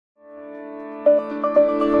Okay,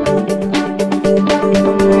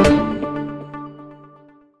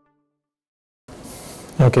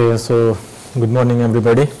 so good morning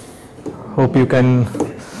everybody. Hope you can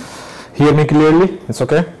hear me clearly. It's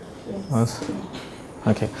okay? Yes.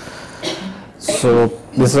 Okay. So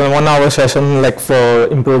this is a 1 hour session like for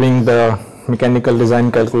improving the mechanical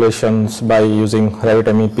design calculations by using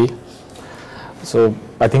Revit MEP. So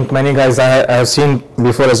I think many guys I have seen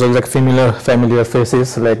before as well, like familiar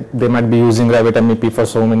faces, like they might be using Revit MEP for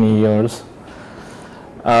so many years.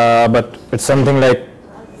 But it's something like,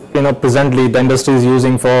 you know, presently the industry is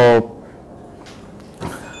using for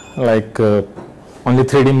like only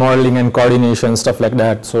 3D modeling and coordination, stuff like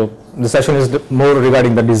that. So the session is more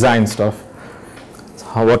regarding the design stuff,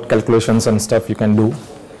 what calculations and stuff you can do.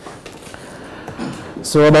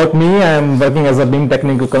 So about me, I am working as a BIM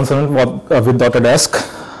technical consultant with Autodesk.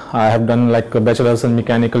 I have done like a bachelor's in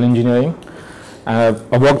mechanical engineering. I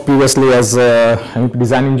worked previously as a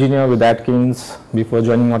design engineer with Atkins before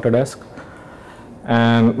joining Autodesk,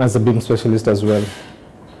 and as a BIM specialist as well.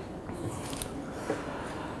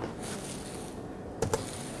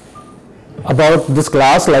 About this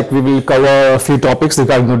class, like we will cover a few topics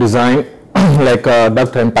regarding the design, like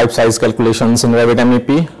duct and pipe size calculations in Revit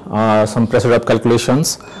MEP, some pressure drop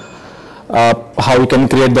calculations, how we can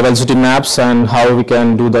create the velocity maps, and how we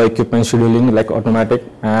can do the equipment scheduling like automatic,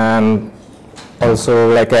 and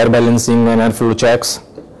also like air balancing and airflow checks.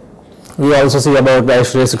 We also see about the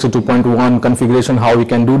HRA 62.1 configuration, how we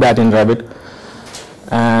can do that in Revit,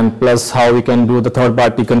 and plus how we can do the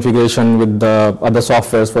third-party configuration with the other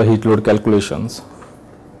softwares for heat load calculations.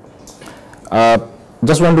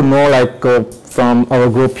 Just want to know, like from our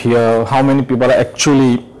group here, how many people are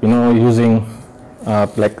actually, you know, using,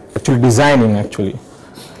 like actually designing actually.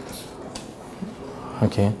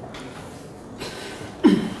 Okay.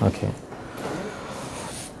 Okay.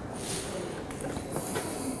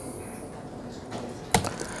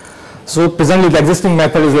 So presently the existing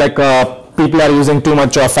method is like people are using too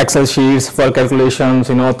much of Excel sheets for calculations,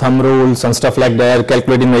 you know, thumb rules and stuff like that,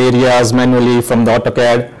 calculating the areas manually from the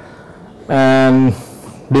AutoCAD, and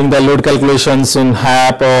doing the load calculations in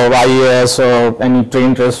HAP or IES or any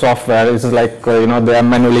train trace software. It's like, you know, they are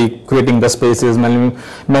manually creating the spaces, manually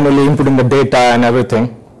inputting the data and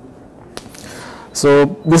everything. So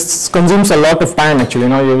this consumes a lot of time actually, you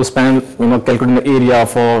know, you spend, you know, calculating the area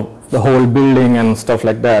for the whole building and stuff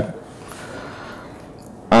like that.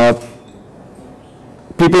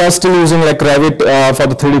 People are still using like Revit for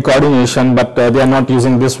the 3D coordination, but they are not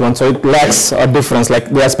using this one, so it lacks a difference.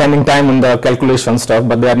 Like they are spending time on the calculation stuff,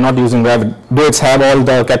 but they are not using Revit. Though it's have all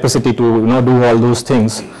the capacity to, you know, do all those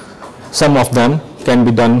things. Some of them can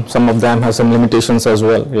be done. Some of them have some limitations as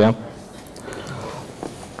well. Yeah.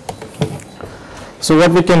 So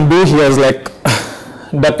what we can do here is like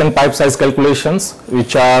duct and pipe size calculations,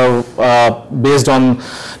 which are based on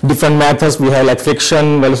different methods. We have like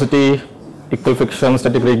friction, velocity, equal friction,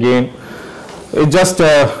 static regain. It's just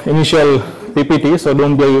initial PPT, so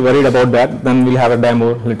don't be worried about that. Then we'll have a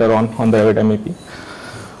demo later on the Revit MEP.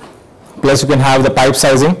 Plus you can have the pipe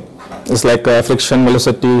sizing. It's like friction,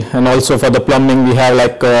 velocity, and also for the plumbing we have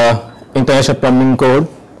like International Plumbing Code,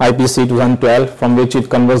 IPC 2012, from which it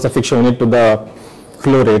converts the friction unit to the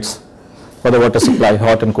flow rates for the water supply,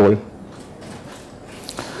 hot and cold.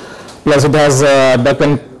 Plus it has duct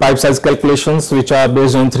and pipe size calculations, which are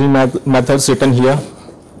based on 3 methods written here.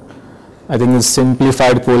 I think it's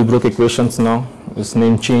simplified Colebrook equations now. Its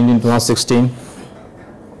name changed in 2016.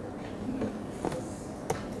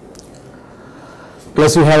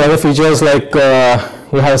 Plus you have other features like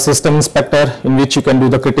you have a system inspector in which you can do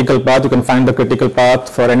the critical path. You can find the critical path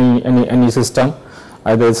for any system.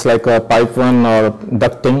 Either it's like a pipe one or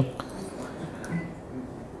ducting.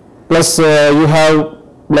 Plus you have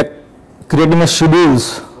like creating a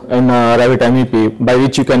schedules in Revit MEP, by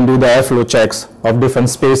which you can do the airflow checks of different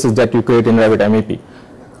spaces that you create in Revit MEP.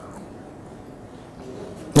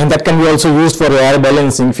 And that can be also used for air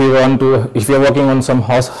balancing. If you want to, if you're working on some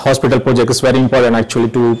hospital project, it's very important actually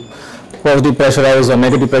to positive pressurize or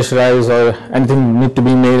negative pressurize, or anything need to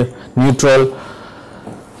be made neutral.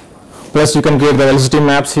 Plus you can create the velocity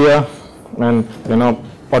maps here, and, you know,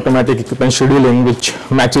 automatic equipment scheduling, which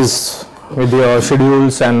matches with your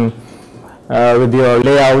schedules and with your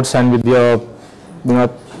layouts and with your, you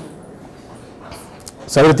know,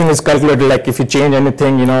 so everything is calculated. Like if you change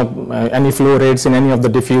anything, you know, any flow rates in any of the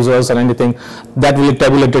diffusers or anything, that will be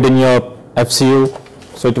tabulated in your FCU,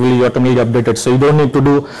 so it will be automatically updated. So you don't need to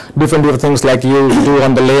do different things like you do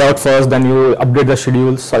on the layout first, then you update the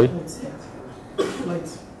schedules. Sorry.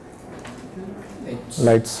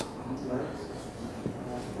 Lights.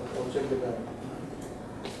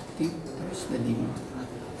 Where's the dB?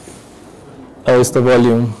 Oh, it's the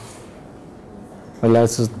volume. Well,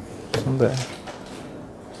 that's just there.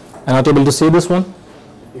 I'm not able to see this one?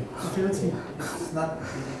 You cannot see.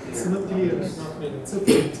 It's not clear. It's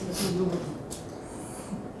okay.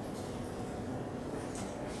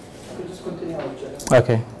 Just continue our chat.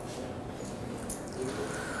 Okay.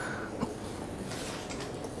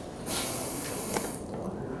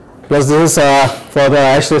 Plus this is for the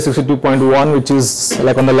ASHRAE 62.1, which is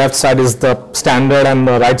like on the left side is the standard and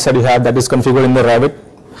the right side you have that is configured in the Revit.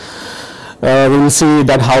 We will see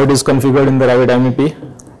that how it is configured in the Revit MEP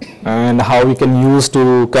and how we can use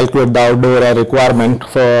to calculate the outdoor air requirement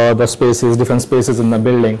for the spaces, different spaces in the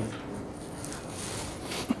building.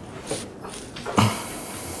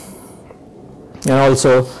 And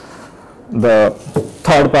also the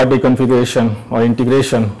third-party configuration or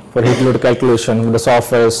integration for heat load calculation with the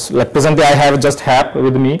softwares. Like presently I have just HAP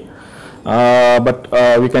with me, but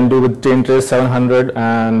we can do with Trace 700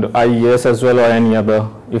 and IES as well, or any other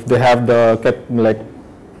if they have the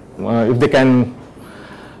if they can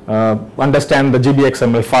understand the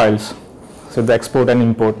GBXML files. So the export and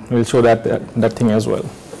import, we'll show that thing as well.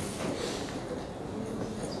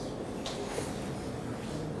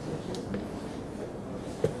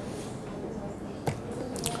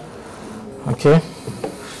 Okay.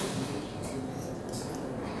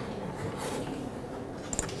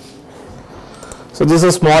 So this is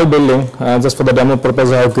a small building, just for the demo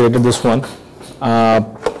purpose I have created this one.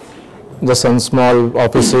 Just a small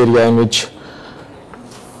office area in which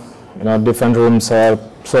different rooms are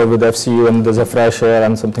served with FCU, and there's a fresh air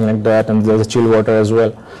and something like that, and there's a chill water as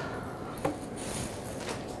well.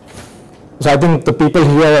 So I think the people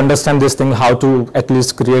here understand this thing, how to at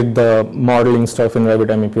least create the modeling stuff in Revit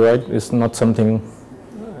MEP, right? It's not something,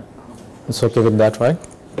 it's okay with that, right?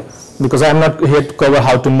 Because I'm not here to cover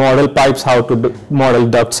how to model pipes, how to model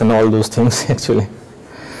ducts and all those things actually.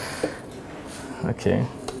 Okay.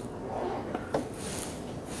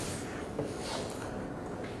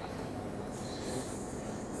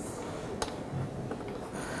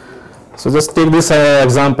 So just take this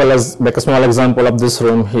example as like a small example of this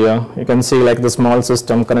room here. You can see like the small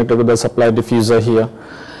system connected with the supply diffuser here,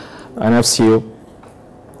 an FCU.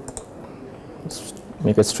 Let's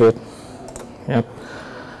make it straight. Yep.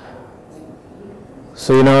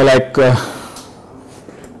 So like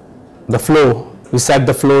the flow, we set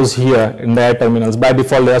the flows here in the air terminals. By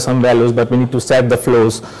default there are some values, but we need to set the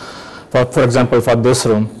flows for example for this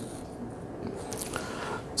room.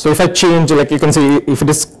 So if I change, like you can see, if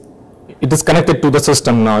it is connected to the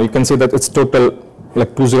system now. You can see that it's total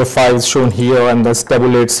like 205 is shown here, and the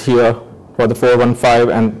tabulates here for the 415,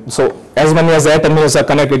 and so as many as air terminals are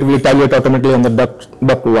connected, it will tabulate automatically on the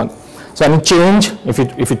duct one. So any change, if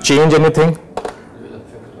you change anything,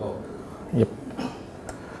 yep.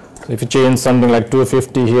 So if you change something like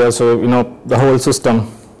 250 here, so the whole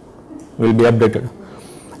system will be updated.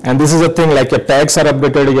 And this is a thing, like your tags are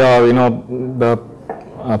updated, your the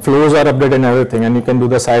flows are updated and everything, and you can do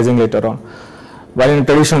the sizing later on. While in a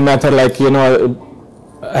traditional method, like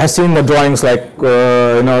I have seen the drawings like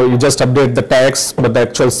you just update the tags, but the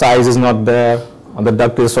actual size is not there, or the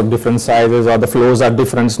duct is of different sizes, or the flows are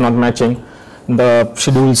different, it's not matching, the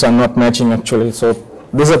schedules are not matching actually. So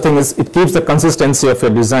this is the thing, is it keeps the consistency of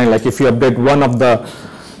your design. Like if you update one of the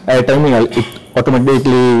air terminal, it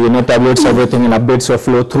automatically tabulates everything and updates your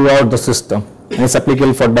flow throughout the system, and it's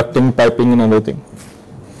applicable for ducting, piping and everything.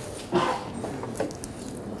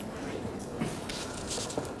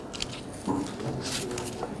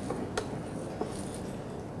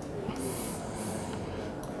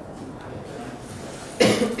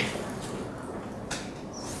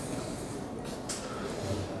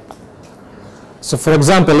 So for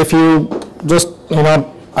example, if you just,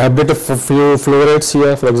 I update a few flow rates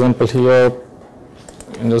here, for example here,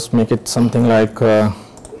 and just make it something like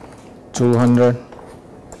 200,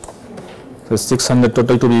 so 600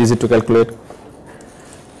 total to be easy to calculate.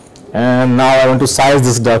 And now I want to size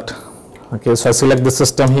this duct. Okay, so I select the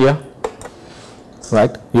system here,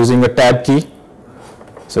 right, using a tab key.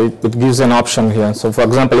 So it gives an option here. So for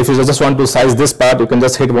example, if you just want to size this part, you can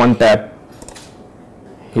just hit one tab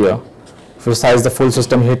here. If you size the full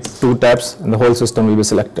system, hit 2 tabs and the whole system will be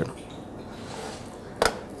selected.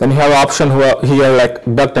 Then you have an option here like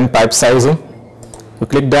duct and pipe sizing. You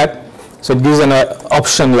click that. So it gives an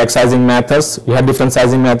option like sizing methods. You have different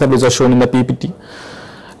sizing methods which are shown in the PPT.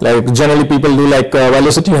 Like generally people do like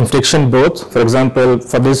velocity and friction both. For example,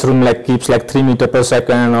 for this room like keeps like 3 meters per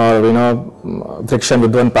second, or friction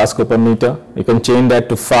with 1 Pascal per meter. You can change that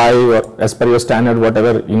to 5 or as per your standard,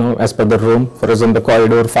 whatever, as per the room. For example, the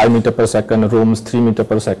corridor 5 meter per second, rooms 3 meter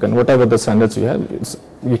per second, whatever the standards you have,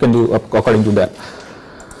 you can do according to that.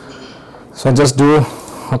 So just do,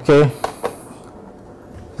 okay,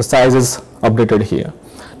 the size is updated here.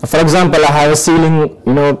 Now, for example, I have a ceiling,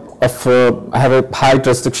 I have a height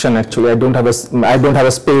restriction actually. I don't have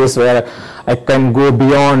a space where I can go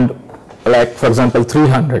beyond, like for example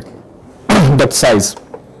 300 that size.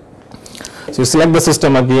 So you select the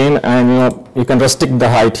system again and you can restrict the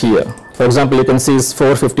height here. For example, you can see it's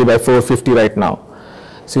 450 by 450 right now.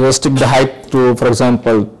 So you restrict the height to, for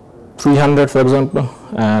example, 300 for example,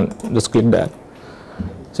 and just click that.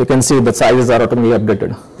 So you can see the sizes are automatically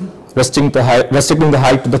updated, restricting the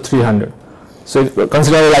height to the 300. So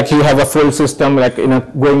consider like you have a full system, like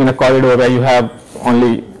going in a corridor where you have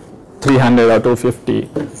only 300 or 250.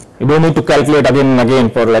 You don't need to calculate again and again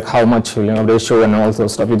for like how much ratio and all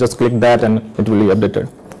those stuff. You just click that and it will be updated.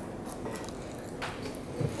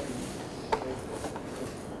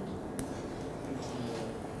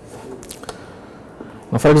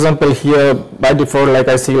 Now, for example, here by default, like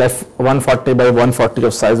I see like 140 by 140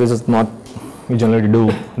 of size, which is not we generally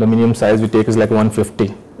do. The minimum size we take is like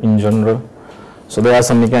 150 in general. So there are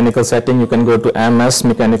some mechanical settings. You can go to MS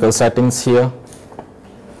mechanical settings here.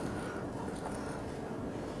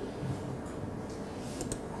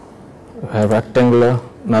 You have rectangular.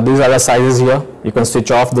 Now these are the sizes here. You can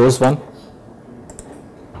switch off those one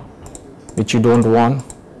which you don't want.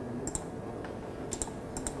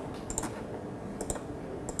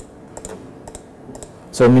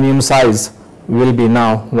 So minimum size will be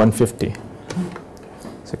now 150.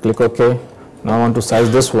 So click OK. Now I want to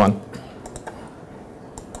size this one.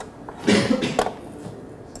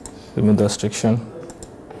 Remove the restriction.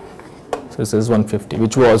 So this is 150,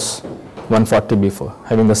 which was 140 before,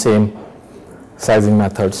 having the same sizing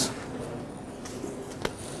methods.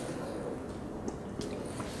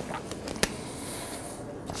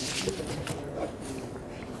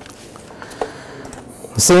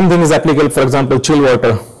 Same thing is applicable, for example, chill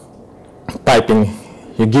water piping.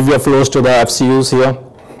 You give your flows to the FCUs here.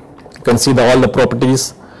 You can see all the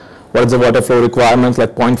properties. What is the water flow requirements?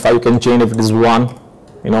 Like 0.5 you can change if it is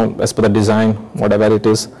 1, as per the design, whatever it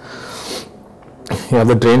is. You have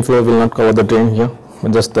the drain flow, will not cover the drain here,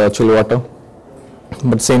 but just the chill water.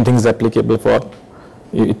 But same thing is applicable for,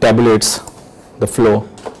 it tabulates the flow.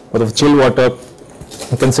 For the chill water,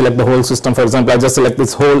 you can select the whole system. For example, I just select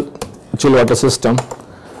this whole chill water system.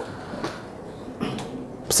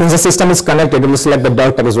 Since the system is connected, it will select the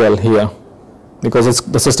duct as well here, because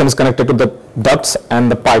the system is connected to the ducts and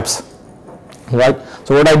the pipes, right?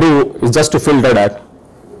 So what I do is just to filter that,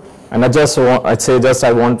 and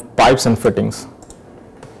I want pipes and fittings,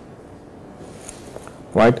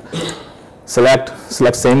 right?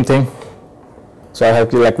 Select same thing. So I have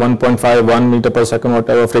to like 1.5, 1 meter per second,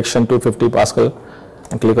 whatever, friction 250 Pascal,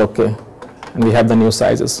 and click OK, and we have the new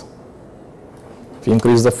sizes. If you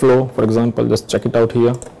increase the flow, for example, just check it out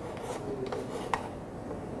here.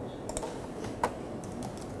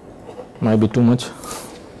 Might be too much.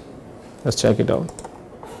 Let's check it out.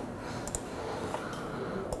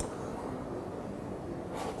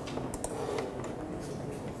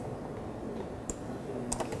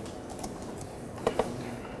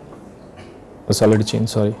 It's already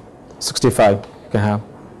changed, sorry. 65 you can have,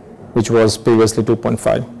 which was previously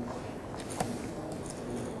 2.5.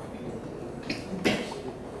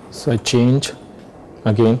 So I change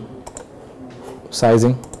again,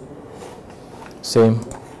 sizing, same,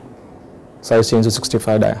 size change to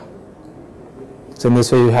 65 dia. So in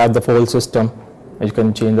this way you have the whole system and you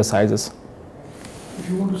can change the sizes. If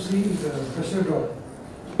you want to see the pressure drop.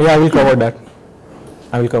 Yeah, I will cover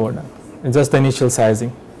that. It's just the initial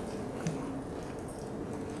sizing.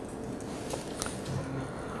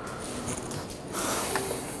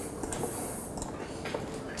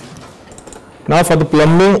 Now for the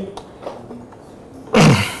plumbing,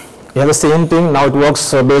 you have the same thing. Now it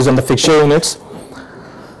works based on the fixture units.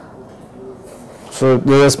 So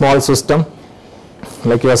there is a small system,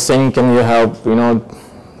 like you are saying, can you have two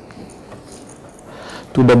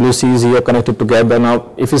WCs here connected together.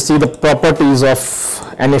 Now if you see the properties of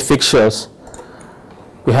any fixtures,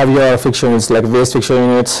 you have your fixture units like waste fixture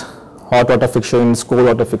units, hot water fixture units, cold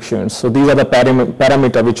water fixture units. So these are the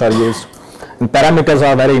parameters which are used. And parameters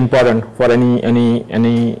are very important for any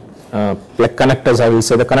like connectors. I will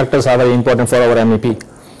say the connectors are very important for our MEP,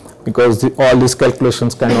 because all these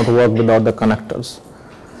calculations cannot work without the connectors.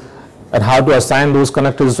 And how to assign those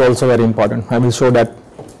connectors is also very important. I will show that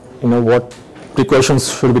what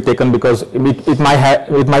precautions should be taken, because it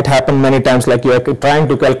might happen many times, like you are trying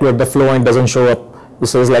to calculate the flow and it doesn't show up. It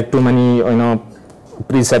says like too many,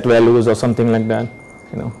 preset values or something like that.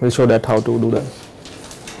 We'll show that how to do that.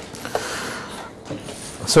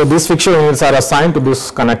 So these fixture units are assigned to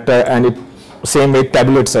this connector, and it same way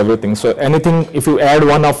tabulates everything. So anything, if you add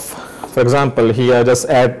one of, for example, here just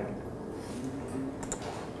add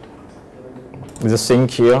the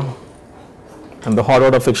sink here, and the hot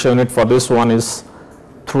water fixture unit for this one is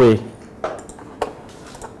 3.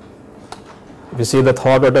 If you see that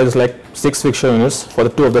hot water is like 6 fixture units for the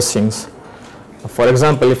 2 of the sinks. For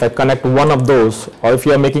example, if I connect one of those, or if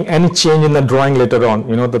you are making any change in the drawing later on,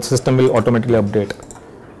 the system will automatically update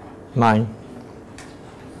 9.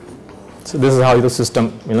 So this is how the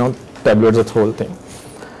system, tabulates the whole thing.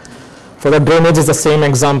 For the drainage is the same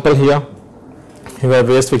example here. You have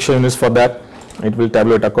various fixture units for that. It will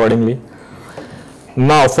tabulate accordingly.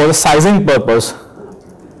 Now for the sizing purpose,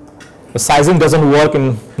 the sizing doesn't work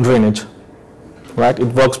in drainage, right? It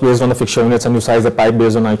works based on the fixture units, and you size the pipe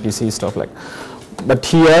based on IPC, stuff like. But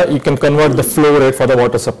here you can convert the flow rate for the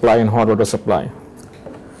water supply and hot water supply.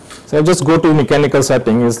 So I just go to mechanical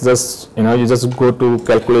setting. It's just, you just go to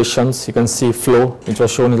calculations. You can see flow, which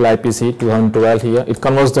was shown in the IPC 212 here. It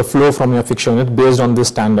converts the flow from your fixture unit based on this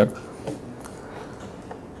standard.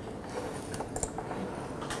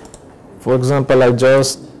 For example, I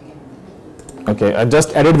just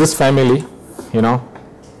added this family, I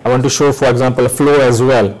want to show, for example, a flow as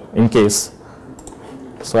well in case.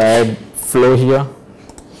 So I add flow here,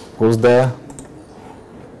 goes there,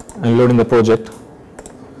 and load in the project.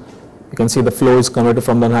 You can see the flow is converted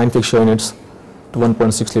from the 9 fixture units to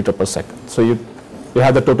 1.6 liter per second. So you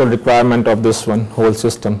have the total requirement of this one whole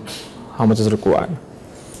system, how much is required.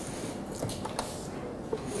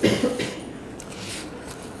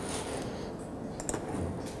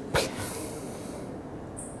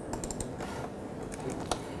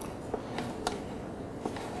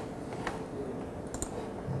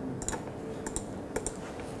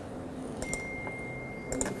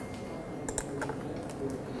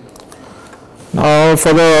 Now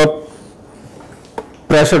for the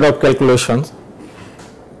pressure drop calculations,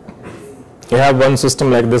 you have one system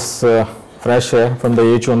like this, fresh air from the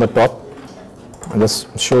HU on the top. I'll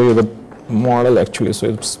just show you the model actually, so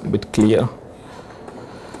it's a bit clear.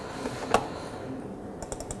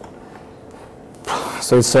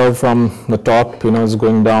 So it's served from the top, it's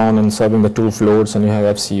going down and serving the 2 floors, and you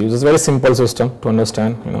have FCUs. It's a very simple system to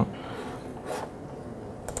understand,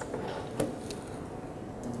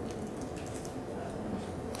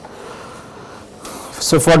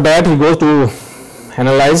 So for that, you go to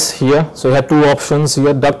analyze here. So you have 2 options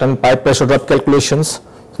here, duct and pipe pressure drop calculations.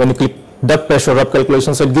 So when you click duct pressure drop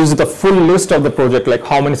calculations, so it gives you the full list of the project, like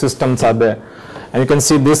how many systems are there. And you can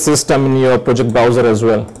see this system in your project browser as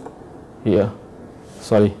well. Here,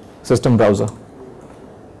 system browser.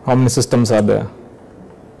 How many systems are there?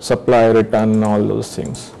 Supply, return, all those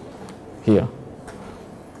things here.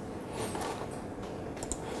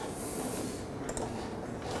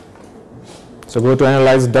 So go to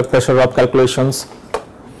analyze duct pressure drop calculations,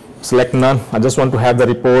 select none. I just want to have the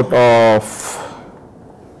report of,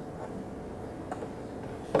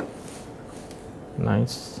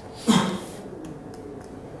 nice.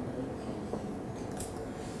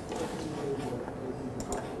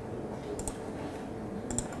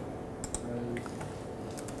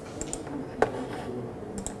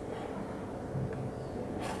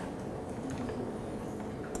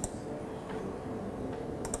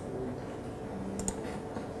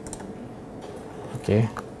 Okay,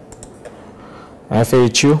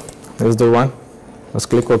 FAHU is the one. Let's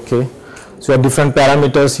click OK. So you have different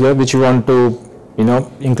parameters here which you want to,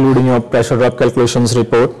 include in your pressure drop calculations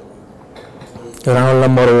report. Reynolds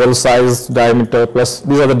number, oval size, diameter, plus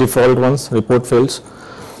these are the default ones, report fields.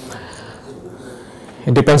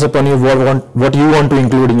 It depends upon you what you want to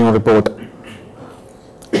include in your report.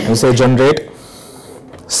 And say generate,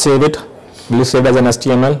 save it. Will you save as an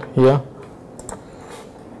HTML here?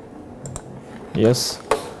 Yes.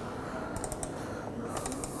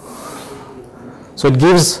 So it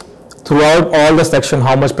gives throughout all the section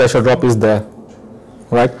how much pressure drop is there,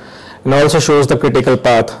 right? And also shows the critical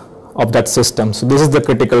path of that system. So this is the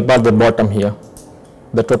critical path, the bottom here.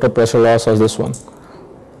 The total pressure loss was this one,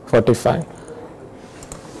 45.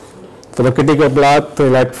 For the critical path,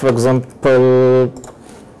 like for example,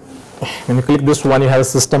 when you click this one, you have a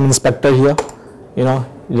system inspector here. You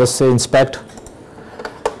just say inspect.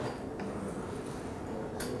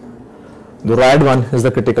 The red one is the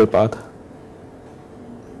critical path.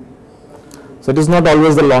 So it is not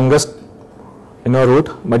always the longest route,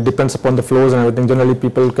 but depends upon the flows and everything. Generally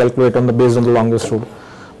people calculate on the based on the longest route.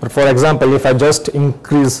 But for example, if I just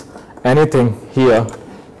increase anything here,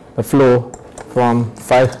 the flow from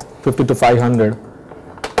 550 to 500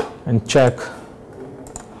 and check,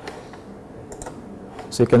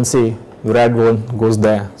 so you can see the red one goes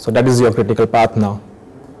there. So that is your critical path now.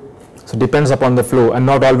 So depends upon the flow and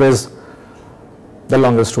not always the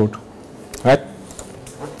longest route, right?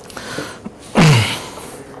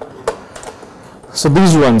 So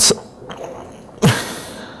these ones.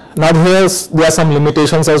 Now there are some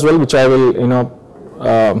limitations as well, which I will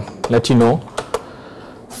let you know.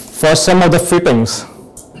 For some of the fittings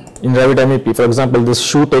in Revit MEP, for example, this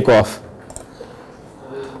shoe takeoff.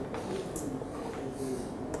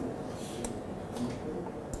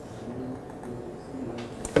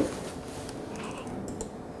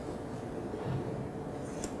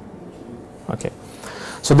 Okay,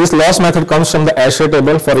 so this loss method comes from the ASHRAE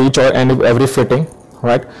table for each or every fitting,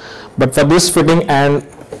 right? But for this fitting and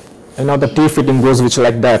the T fitting goes which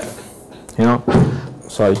like that,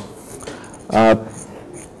 sorry.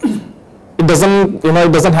 It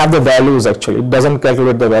doesn't have the values actually. It doesn't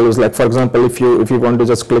calculate the values. Like for example, if you want to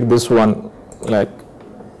just click this one, like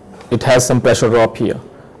it has some pressure drop here,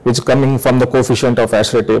 which is coming from the coefficient of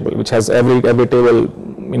ASHRAE table, which has every table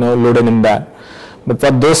loaded in that. But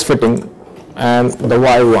for this fitting and the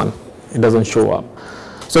Y one, it doesn't show up.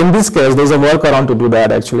 So in this case, there's a workaround to do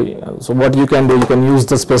that actually. So what you can do, you can use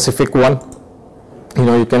the specific one.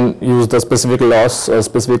 You can use the specific loss,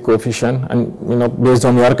 specific coefficient, and based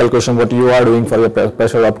on your calculation, what you are doing for your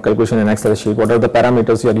pressure drop calculation in Excel sheet, what are the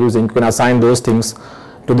parameters you are using, you can assign those things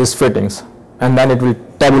to these fittings, and then it will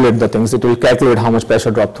tabulate the things. It will calculate how much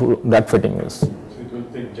pressure drop through that fitting is. So it will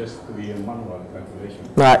take just to be a manual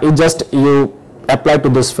calculation. It just you apply to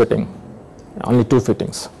this fitting, only 2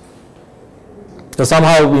 fittings. So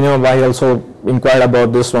somehow, I also inquired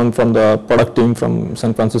about this one from the product team from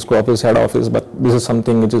San Francisco office, head office, but this is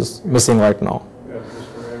something which is missing right now. Yeah, because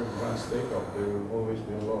for every branch takeoff, there will always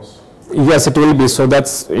be a loss. Yes, it will be. So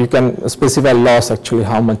that's, you can specify loss actually,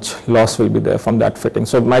 how much loss will be there from that fitting.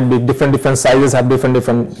 So it might be different sizes have different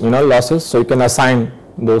losses. So you can assign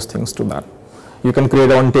those things to that. You can create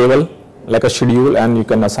one table like a schedule and you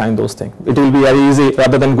can assign those things. It will be very easy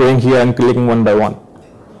rather than going here and clicking one by one.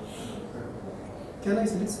 Can I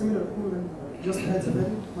select similar code and just add the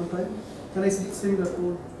value one time? Can I select similar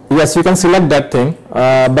code? Yes, you can select that thing,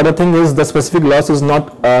 but the thing is the specific loss is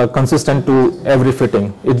not consistent to every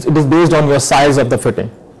fitting. It is based on your size of the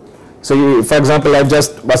fitting. So for example, I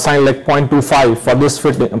just assigned like 0.25 for this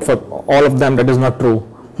fitting, for all of them. That is not true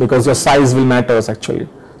because your size will matter actually.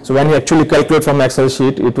 So when you actually calculate from Excel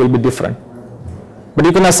sheet, it will be different. But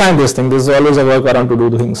you can assign this thing. There is always a workaround to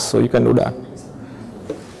do things, so you can do that.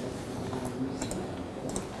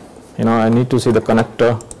 I need to see the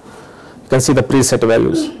connector. You can see the preset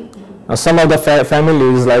values. Now some of the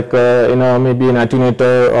families like maybe an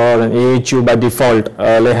attenuator or an AHU by default,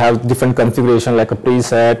 they have different configuration like a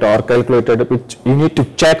preset or calculated, which you need to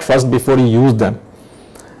check first before you use them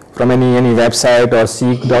from any website or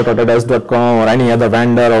seek.autodesk.com or any other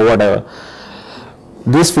vendor or whatever.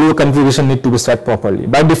 This flow configuration need to be set properly.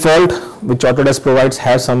 By default, which Autodesk provides,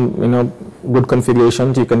 has some good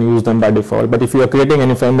configurations. You can use them by default. But if you are creating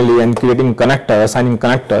any family and creating connector, assigning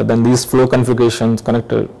connector, then these flow configurations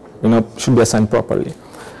connector should be assigned properly.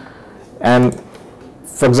 And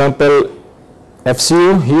for example,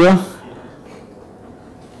 FCU here,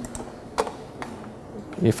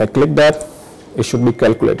 if I click that, it should be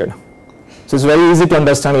calculated. So it's very easy to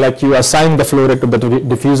understand. Like you assign the flow rate to the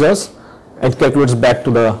diffusers, it calculates back to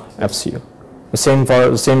the FCU. The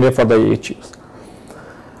same way for the AHUs.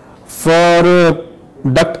 For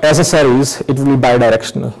duct accessories, it will be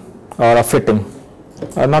bidirectional or a fitting.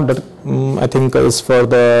 Not that, I think is for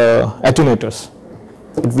the attenuators.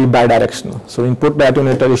 It will be bidirectional. So input the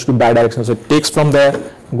attenuator, it should be bidirectional. So it takes from there,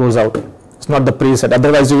 goes out. It's not the preset.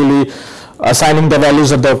 Otherwise, you will be assigning the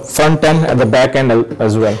values at the front end and the back end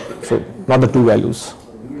as well. So not the 2 values.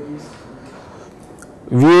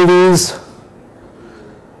 VAVs,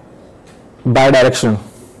 bidirectional.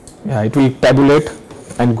 Yeah, it will tabulate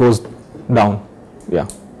and goes down. Yeah.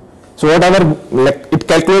 So whatever, like it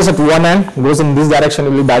calculates at one end, goes in this direction, it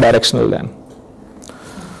will be bidirectional then.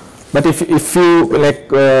 But if you like,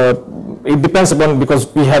 it depends upon,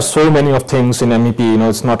 because we have so many of things in MEP,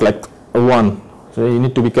 it's not like one. So you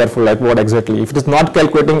need to be careful like what exactly. If it is not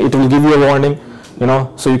calculating, it will give you a warning,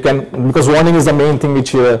 so you can, because warning is the main thing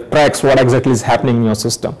which tracks what exactly is happening in your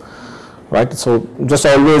system. Right, so just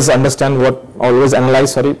always understand always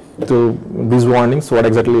analyze to these warnings, what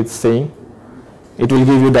exactly it's saying. it will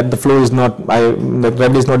give you that the flow is not, that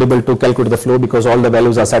Revit is not able to calculate the flow because all the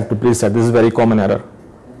values are set to preset. This is very common error.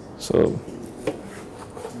 So,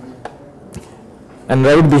 and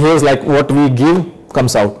Revit behaves like what we give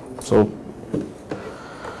comes out. So,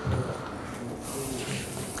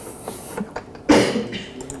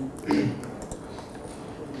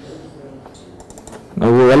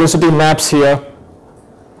 now velocity maps here.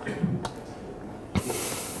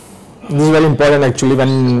 This is very important actually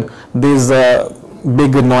when these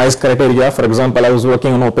big noise criteria. For example, I was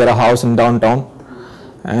working on Opera House in downtown,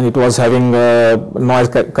 and it was having noise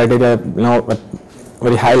criteria, at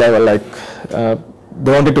very high level. Like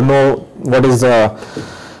they wanted to know what is the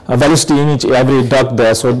velocity in every duct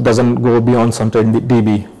there, so it doesn't go beyond some 10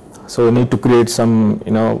 dB. So you need to create some,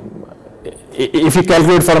 if you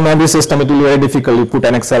calculate from every system, it will be very difficult. You put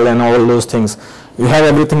an Excel and all those things. You have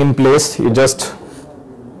everything in place. You just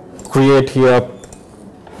create here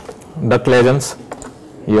duct legends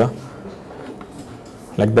here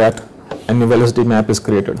like that, and the velocity map is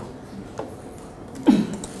created.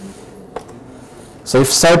 So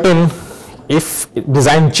if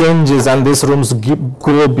design changes and these rooms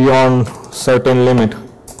grow beyond certain limit,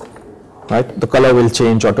 right, the color will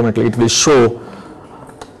change automatically. It will show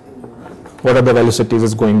what are the velocities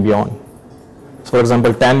is going beyond. So for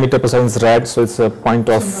example, 10 meter per second is red, so it's a point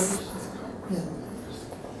of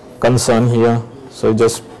concern here. So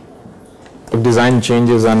just if design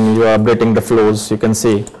changes and you are updating the flows, you can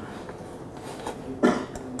see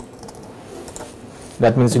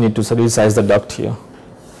that means you need to resize the duct here.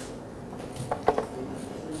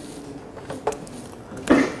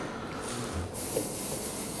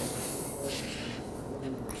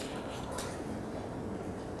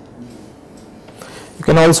 You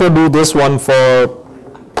can also do this one for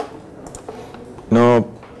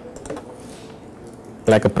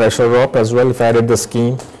like a pressure drop as well. If I added the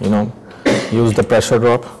scheme, use the pressure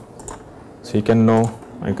drop, so you can know.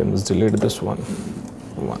 I can just delete this one.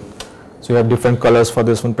 So you have different colors for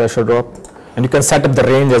this one, pressure drop, and you can set up the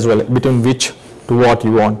range as well between which to what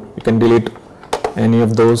you want. You can delete any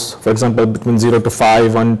of those. For example, between 0 to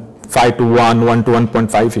 5, 5 to 1, 1 to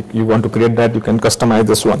 1.5. If you want to create that, you can customize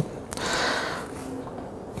this one.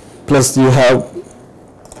 Plus you have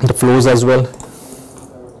the flows as well.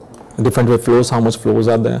 Different way flows, how much flows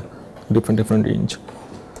are there, different range.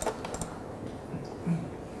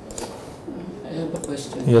 I have a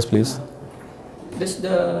question. Yes, please. Does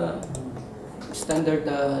the standard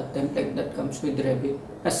template that comes with Revit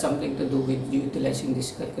has something to do with utilizing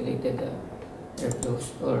this calculated airflows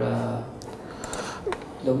or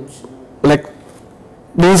loads? Like,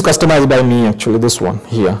 this is customized by me actually, this one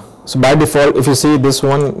here. So by default, if you see this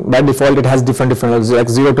one, by default it has different levels, like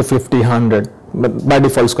 0 to 50, 100. But by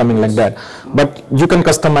default it's coming like that. But you can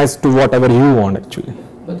customize to whatever you want actually.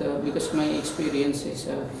 But because my experience is,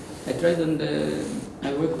 I tried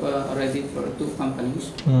I work already for 2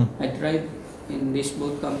 companies. I tried in these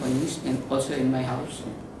both companies and also in my house,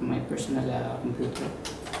 my personal computer.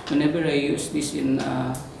 Whenever I use this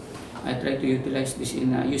I try to utilize this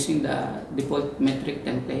in using the default metric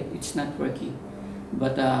template, it's not working.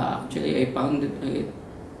 But actually I found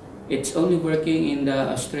it's only working in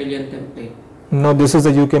the Australian template. No, this is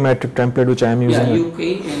the UK metric template which I am using. Yeah,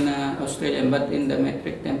 UK and Australian, but in the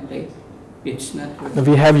metric template, it's not working.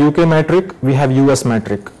 We have UK metric, we have US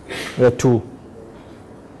metric. There are 2.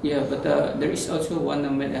 Yeah, but there is also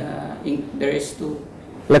one, there is 2.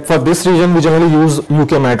 Like for this region, we generally use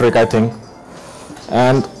UK metric, I think.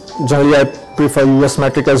 And generally I prefer US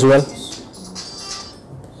metric as well.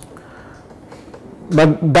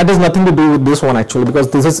 But that has nothing to do with this one actually, because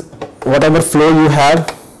this is whatever flow you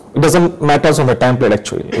have, it doesn't matter on the template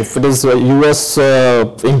actually. If it is US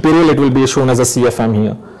imperial, it will be shown as a CFM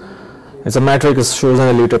here. It's a metric, it shows in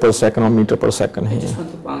a liter per second or meter per second here. I just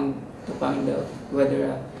want to find out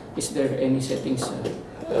whether is there any settings.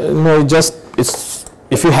 No,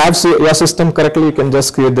 if you have your system correctly, you can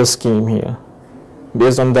just create the scheme here.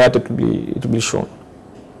 Based on that, it will be shown.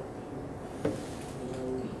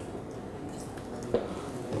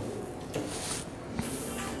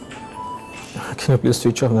 Can you please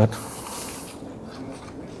switch off that?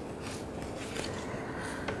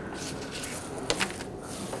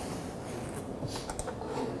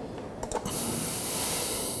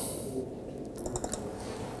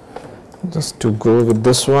 Just to go with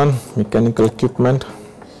this one, mechanical equipment.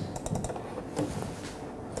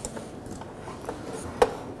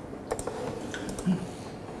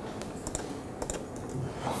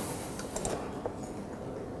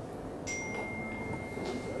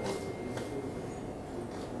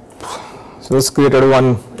 So let's create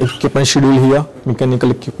one equipment schedule here,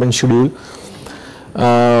 mechanical equipment schedule.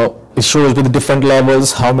 it shows with different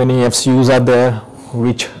levels how many FCUs are there,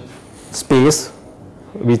 which space,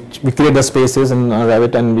 which we create the spaces in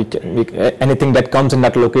Revit, and anything that comes in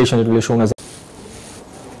that location, it will be shown as.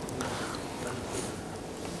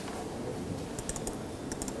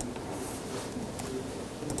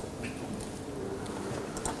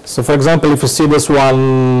 So for example, if you see this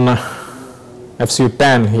one FCU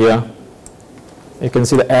 10 here, you can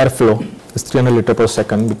see the airflow is 300 liter per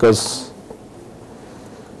second because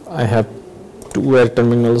I have two air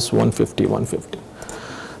terminals, 150, 150.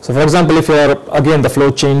 So for example, if you are, again the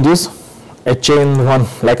flow changes, I change one,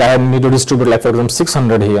 like I need to distribute like for example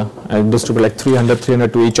 600 here, I distribute like 300,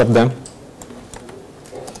 300 to each of them.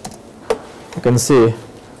 You can see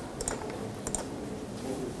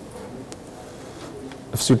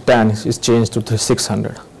FCU 10 is changed to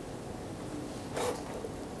 600.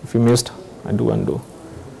 If you missed, I do undo.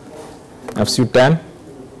 FCU 10,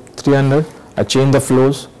 300, I change the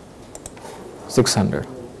flows, 600.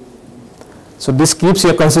 So this keeps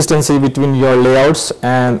your consistency between your layouts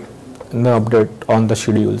and the update on the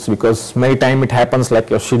schedules, because many times it happens like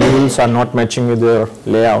your schedules are not matching with your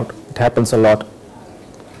layout. It happens a lot.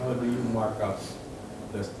 How do you mark up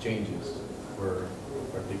the changes for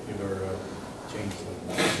particular change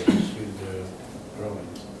that issued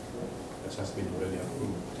drawings that has been already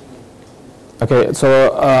approved? Okay,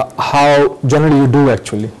 so how generally you do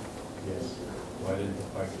actually? Yes, to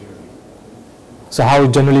identify clearly. So how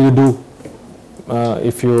generally you do?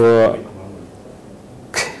 If you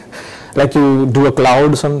like you do a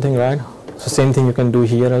cloud something, right? So same thing you can do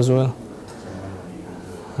here as well.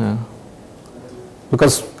 Yeah.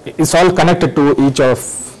 Because it's all connected to each of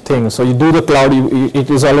things. So you do the cloud, it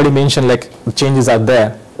is already mentioned like the changes are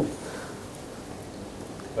there.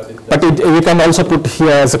 But you can also put here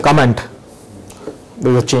as a comment.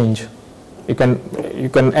 There's a change. You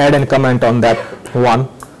can add a comment on that one,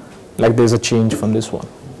 like there's a change from this one.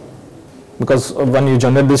 Because when you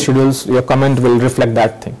generate these schedules, your comment will reflect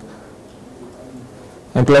that thing.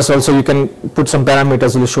 And plus also you can put some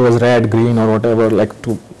parameters will show as red, green or whatever, like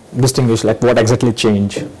to distinguish like what exactly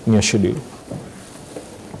changed in your schedule.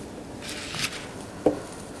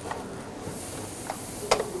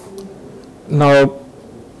 Now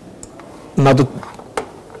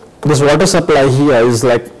this water supply here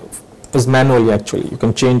is manually actually. You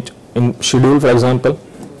can change in schedule, for example,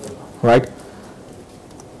 right?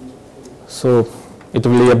 So it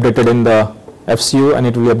will be updated in the FCU and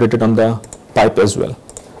it will be updated on the pipe as well.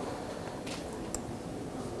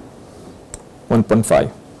 1.5.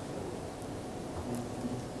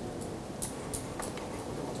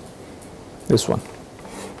 This one.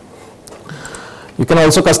 You can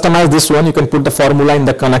also customize this one. You can put the formula in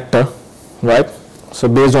the connector, right? So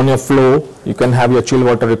based on your flow, you can have your chill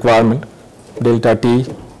water requirement, delta T,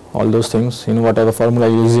 all those things, whatever formula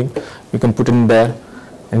you're using, you can put in there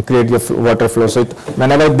and create your water flow. So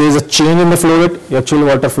whenever there is a change in the flow rate, your chill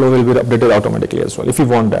water flow will be updated automatically as well, if you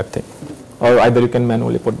want that thing. Or either you can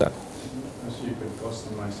manually put that. So you can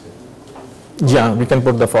customize it. Yeah, we can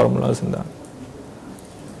put the formulas in that.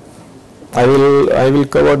 I will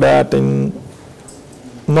cover that in,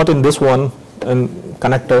 not in this one, in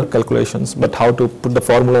connector calculations, but how to put the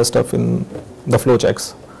formula stuff in the flow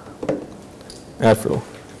checks, airflow.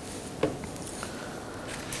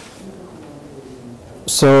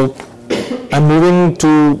 So I'm moving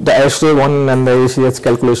to the ASHRAE one and the ACH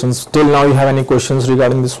calculations. Till now you have any questions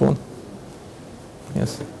regarding this one?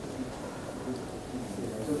 Yes.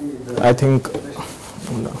 I think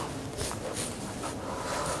no.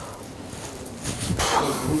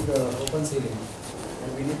 With the open ceiling,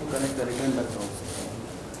 and we need to connect the return duct also.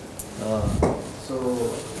 So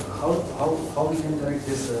how we can connect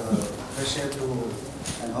this fresh air to,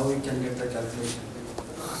 and how we can get the calculation?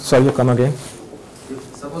 Sorry, you come again?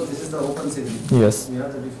 Suppose this is the open ceiling. Yes. We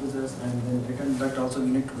have the diffusers and then return duct also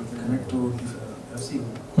we need to connect to FCU.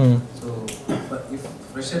 So, but if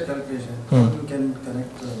fresh air calculation, how you can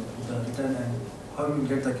connect the return and how you will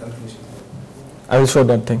get the calculation? I will show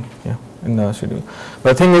that thing, yeah, in the schedule.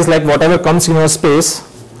 But the thing is, like whatever comes in your space,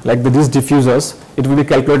 like with these diffusers, it will be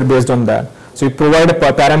calculated based on that. So you provide a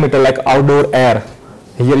parameter like outdoor air.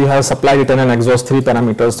 Here you have supply, return and exhaust, 3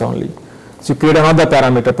 parameters only. So you create another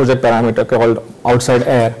parameter, project parameter called outside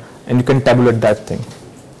air, and you can tabulate that thing.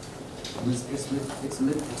 It's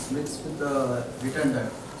mixed with the return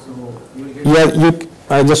duct. So you will get.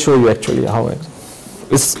 Yeah, I just show you actually how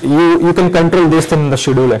it's. You can control this thing in the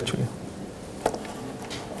schedule actually.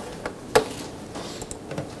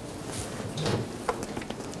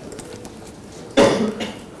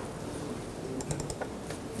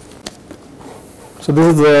 So this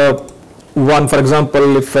is the one, for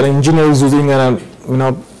example, if an engineer is using a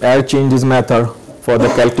air changes method for the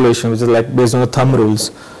calculation, which is like based on the thumb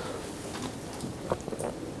rules.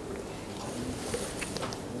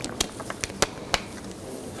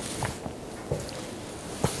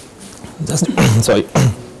 Just sorry.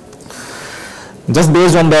 Just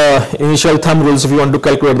based on the initial thumb rules, if you want to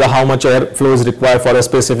calculate the how much air flow is required for a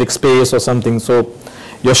specific space or something, so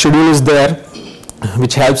your schedule is there,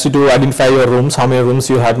 which helps you to identify your rooms, how many rooms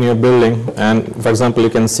you have in your building. And for example, you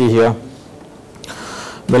can see here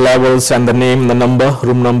the levels and the name, the number,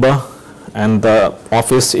 room number, and the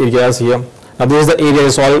office areas here. Now this is the area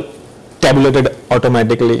is all tabulated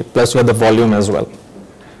automatically, plus you have the volume as well.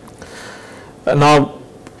 Now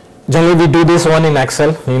generally we do this one in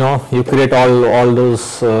Excel. You create all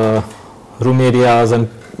those room areas and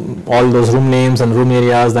all those room names and room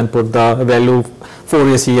areas, then put the value 4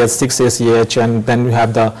 ACH, 6 ACH, and then you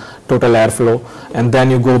have the total airflow, and then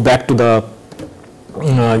you go back to the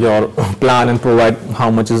your plan and provide how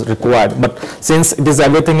much is required. But since it is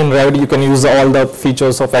everything in Revit, you can use all the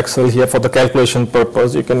features of Excel here for the calculation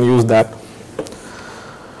purpose. You can use that.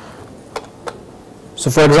 So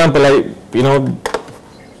for example,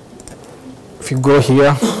 if you go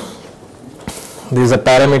here, there is a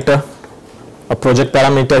parameter, a project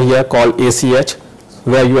parameter here called ACH,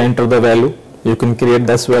 where you enter the value. You can create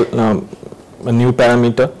as well a new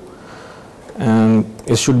parameter, and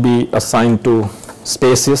it should be assigned to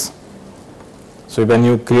spaces. So when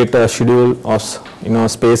you create a schedule of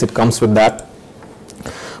space, it comes with that.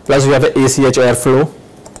 Plus you have a ACH airflow,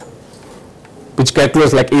 which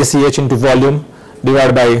calculates like ACH into volume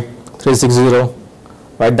divided by 360.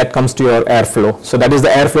 Right, that comes to your airflow. So that is the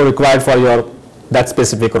airflow required for that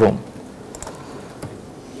specific room.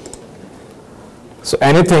 So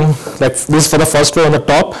anything like this for the first floor on the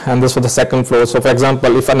top, and this for the second floor. So for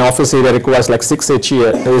example, if an office area requires like 6 ACH,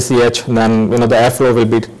 then the airflow will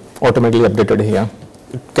be automatically updated here.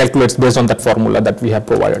 It calculates based on that formula that we have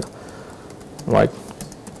provided. Right.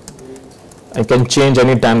 I can change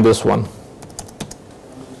anytime this one.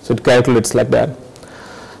 So it calculates like that.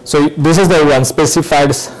 So this is the one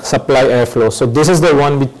specified supply airflow. So this is the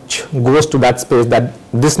one which goes to that space, that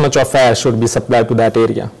this much of air should be supplied to that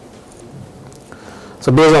area.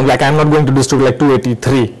 So based on like I'm not going to distribute like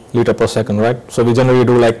 283 liter per second, right? So we generally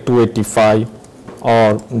do like 285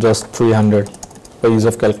 or just 300 for ease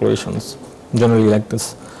of calculations, generally like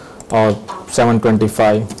this, or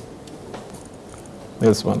 725,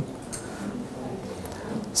 this one.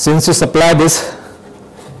 Since you supply this,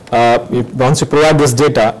 once you provide this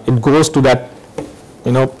data, it goes to that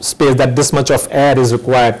space that this much of air is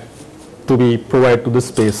required to be provided to this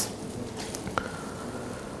space.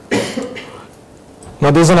 Now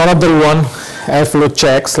there is another one, airflow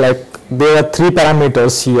checks. Like there are 3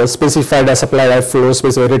 parameters here specified as supply airflow,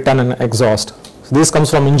 specified return and exhaust. So this comes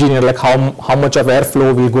from engineer, like how much of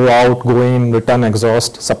airflow will go out, go in, return,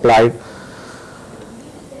 exhaust, supplied.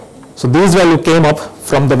 So these values came up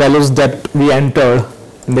from the values that we entered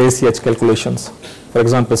in the ACH calculations. For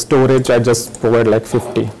example, storage, I just provide like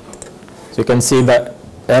 50. So you can see the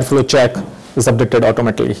airflow check is updated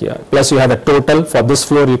automatically here. Plus you have a total for this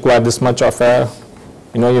floor require this much of air.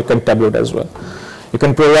 You can tabulate as well. You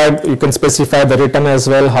can provide, you can specify the return as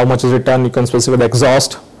well, how much is return. You can specify the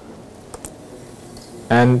exhaust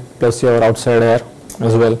and plus your outside air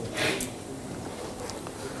as well.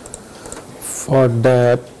 For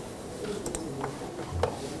that,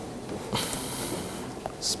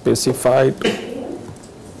 specified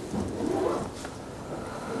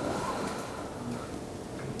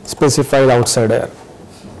outside air.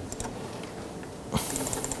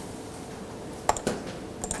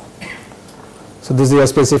 So this is your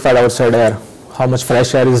specified outside air. How much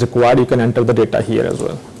fresh air is required, you can enter the data here as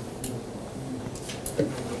well.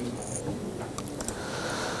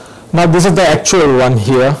 Now this is the actual one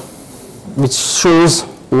here, which shows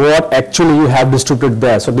what actually you have distributed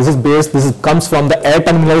there. So this comes from the air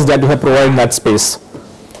terminals that you have provided in that space.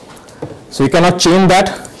 So you cannot change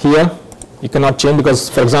that here. You cannot change because,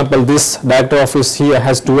 for example, this director office here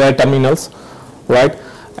has 2 air terminals, right?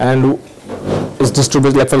 And it's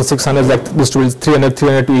distributed like for 600, like distributes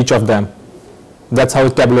 300 to each of them. That's how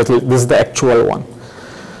it's tabulated. This is the actual one.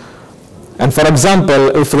 And for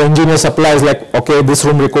example, if the engineer supplies like, okay, this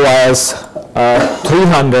room requires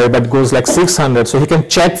 300 but goes like 600, so he can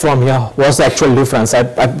check from here what's the actual difference.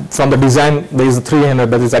 From the design there is 300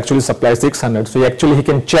 but it's actually supplies 600. So he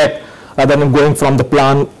can check rather than going from the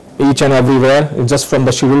plan each and everywhere. It's just from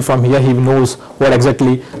the schedule from here he knows what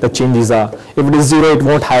exactly the changes are. If it is 0, it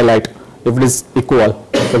won't highlight. If it is equal,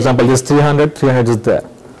 for example, this 300 is there.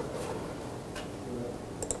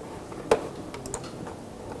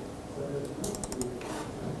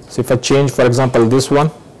 So if I change, for example, this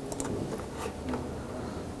one,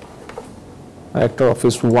 actor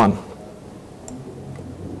office 1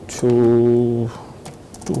 to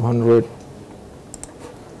 200,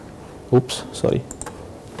 oops, sorry,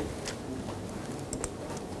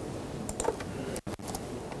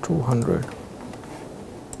 200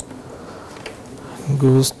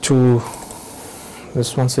 goes to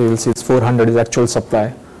this one, so you will see it's 400 is actual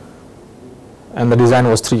supply, and the design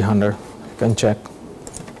was 300. You can check.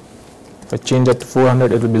 If I change it to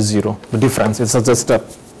 400, it will be 0. The difference is just a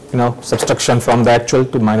subtraction from the actual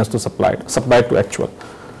to minus to supplied to actual.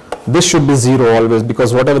 This should be 0 always,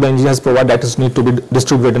 because whatever the engineers provide, that is need to be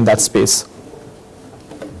distributed in that space.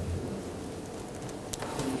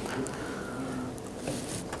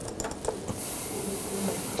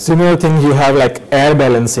 Similar thing, you have like air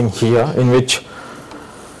balancing here, in which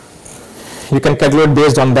you can calculate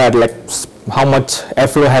based on that, like how much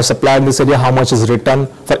airflow has supplied in this area, how much is returned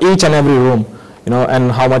for each and every room,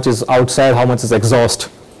 and how much is outside, how much is exhaust.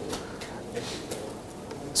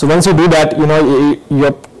 So once you do that,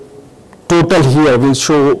 your total here will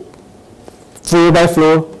show floor by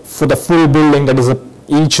floor for the full building, that is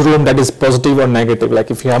each room, that is positive or negative. Like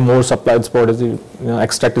if you have more supplied spot,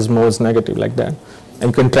 extract is more, is negative, like that. And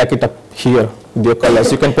you can track it up here with your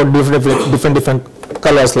colors. You can put different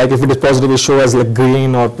colors, like if it is positive, it shows as like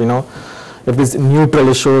green, or if it is neutral,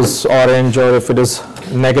 it shows orange, or if it is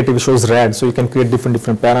negative, it shows red. So you can create different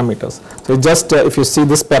parameters. So just if you see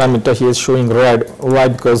this parameter here is showing red, why?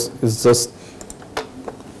 Because it's just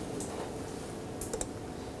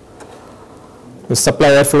the supply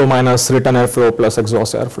airflow minus return airflow plus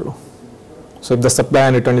exhaust airflow. So if the supply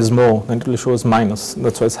and return is more, then it will show as minus.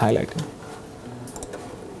 That's why it's highlighting.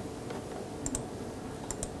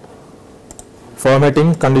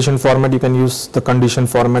 Formatting, condition format, you can use the condition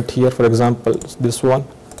format here. For example, this one,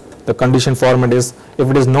 the condition format is, if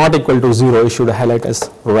it is not equal to 0, you should highlight as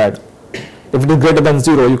red. If it is greater than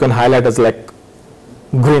 0, you can highlight as like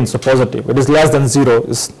green, so positive. It is less than 0,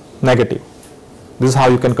 is negative. This is how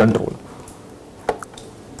you can control.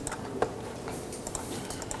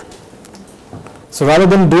 So rather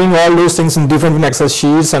than doing all those things in different Excel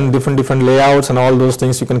sheets and different layouts and all those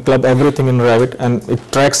things, you can club everything in Revit, and it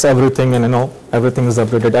tracks everything, and everything is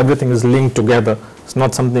updated, everything is linked together. It's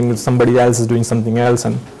not something that somebody else is doing something else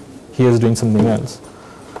and he is doing something else.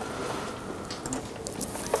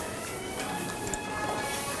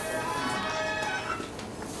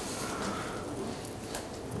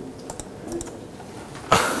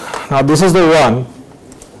 Now this is the one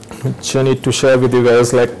which I need to share with you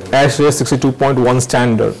guys, like ASHRAE 62.1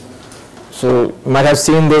 standard. So you might have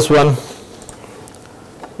seen this one.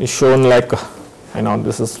 It's shown like,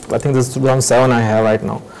 this is, I think this is 2007 I have right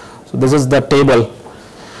now. So this is the table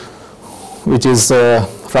which is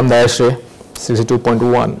from the ASHRAE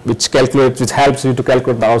 62.1, which helps you to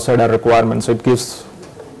calculate the outside air requirement. So it gives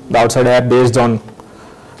the outside air based on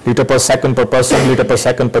liter per second per person, liter per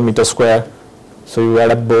second per meter square. So you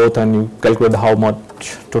add up both and you calculate how much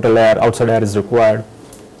total air, outside air is required.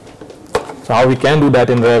 So how we can do that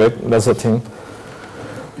in Revit, that's the thing.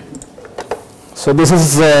 So this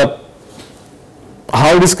is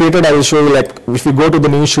how it is created. I will show you, like if you go to the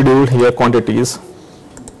new schedule here, quantities.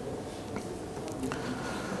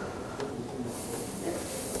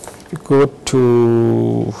 If you go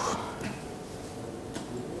to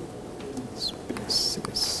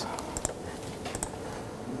spaces.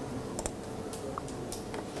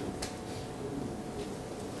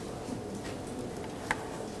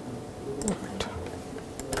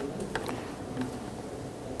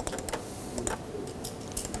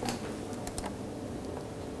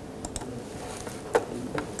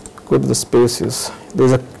 Go to the spaces. There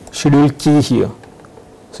is a schedule key here.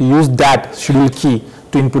 So use that schedule key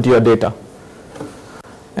to input your data.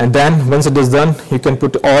 And then once it is done, you can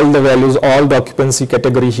put all the values, all the occupancy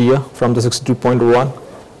category here from the 62.1.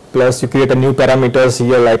 Plus you create a new parameters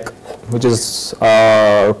here, like which is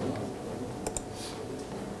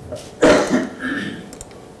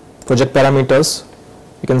project parameters.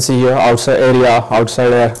 You can see here outside area,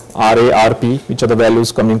 outside air, RA, RP, which are the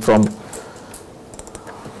values coming from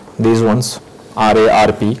these ones, RA,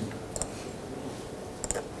 RP.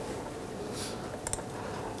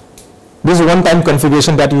 This is one-time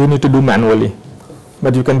configuration that you need to do manually,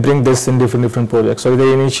 but you can bring this in different projects. So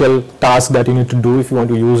the initial task that you need to do if you want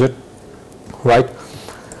to use it, right?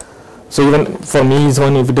 So even for me,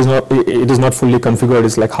 if it is not fully configured,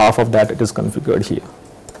 it's like half of that it is configured here.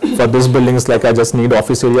 For this building, it's like I just need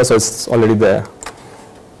office area, so it's already there,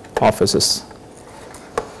 offices.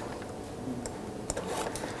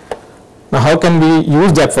 Now how can we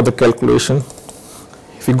use that for the calculation?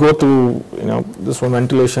 if you go to this one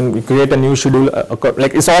ventilation, we create a new schedule,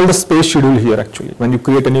 like it's all the space schedule here actually. When you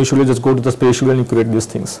create a new schedule, just go to the space schedule and you create these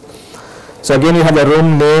things. So again, you have the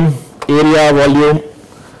room name, area, volume.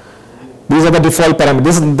 These are the default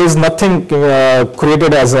parameters. There's nothing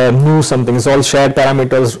created as a new something. It's all shared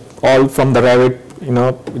parameters, all from the Revit.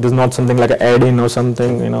 It is not something like an add-in or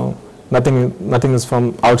something. Nothing is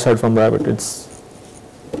from outside from Revit. It's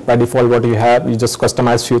by default what you have. You just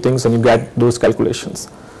customize few things and you get those calculations.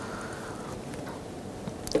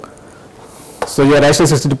 So your ISO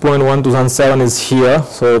 62.1 2007 is here.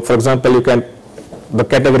 So for example, you can the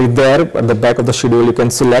category there at the back of the schedule. You can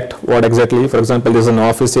select what exactly. For example, there's an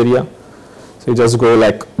office area. So you just go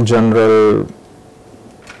like general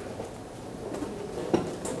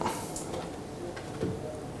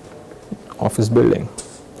office building,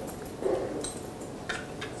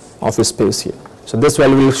 office space here. So this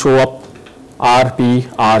value will show up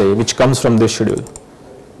RPRA, which comes from this schedule.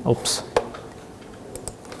 Oops.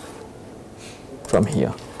 From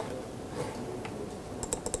here.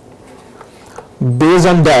 Based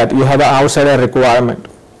on that, you have an outside area requirement.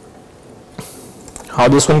 How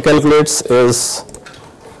this one calculates is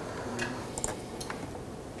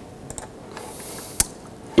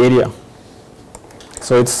area.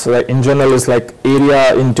 So it's like in general it's like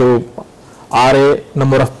area into RA,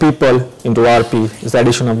 number of people into RP is the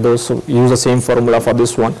addition of those. So use the same formula for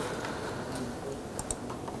this one.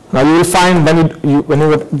 Now you will find when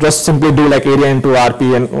you just simply do like area into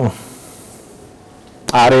RP and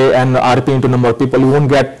RA and RP into number of people, you won't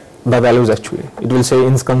get the values actually. It will say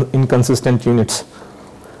inconsistent units.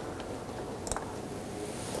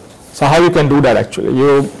 So how you can do that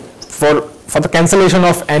actually? For the cancellation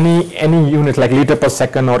of any unit like liter per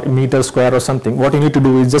second or meter square or something, what you need to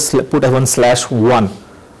do is just put a 1/1,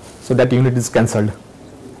 so that unit is cancelled.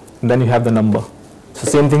 And then you have the number. So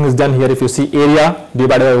same thing is done here. If you see area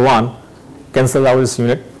divided by 1, cancel out this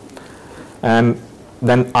unit, and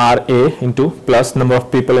then RA into plus number of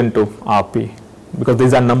people into RP, because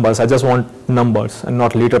these are numbers. I just want numbers and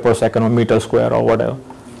not liter per second or meter square or whatever.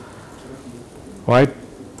 Right?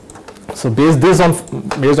 So based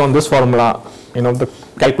on this formula, the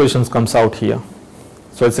calculations comes out here.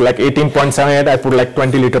 So it's like 18.78. I put like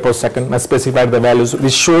 20 liter per second. I specified the values,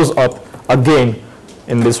 which shows up again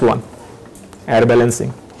in this one, air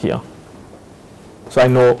balancing here. So I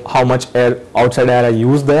know how much outside air I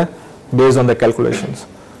use there based on the calculations.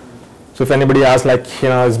 So if anybody asks like,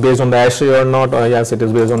 is based on the ASHRAE or not, yes, it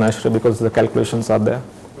is based on ASHRAE because the calculations are there.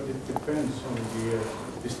 But it depends on the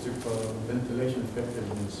district ventilation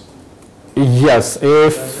effectiveness. Yes,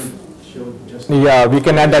 we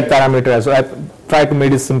can add that parameter as well. I try to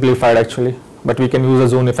make it simplified actually, but we can use a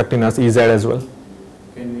zone effectiveness EZ as well.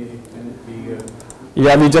 Can it be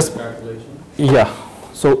we just calculation?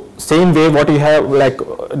 So same way what you have like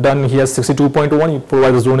done here 62.1, you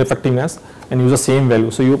provide the zone effectiveness and use the same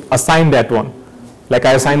value. So you assign that one. Like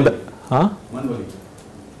I assigned the manually.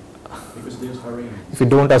 Because there's a range. If you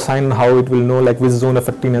don't assign, how it will know like which zone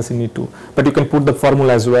effectiveness you need to. But you can put the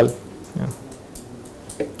formula as well.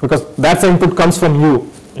 Because that's the input comes from you.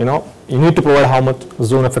 You need to provide how much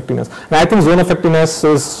zone effectiveness. And I think zone effectiveness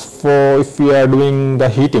is for if you are doing the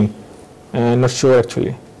heating. I'm not sure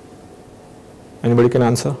actually. Anybody can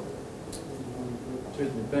answer? So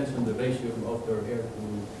it depends on the ratio of the air to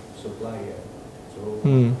supply air. So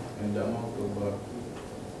and the amount of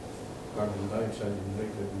carbon dioxide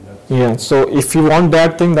generated in that. So if you want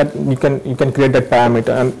that thing, that you can create that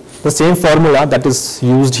parameter, and the same formula that is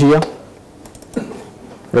used here.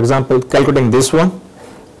 For example, calculating this one,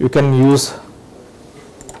 you can use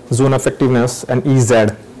zone effectiveness and EZ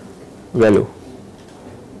value.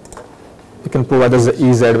 You can provide us the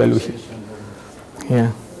EZ value here.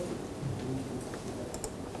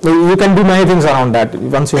 You can do many things around that.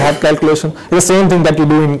 Once you have calculation, it's the same thing that you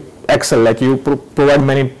do in Excel, like you provide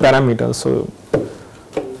many parameters. So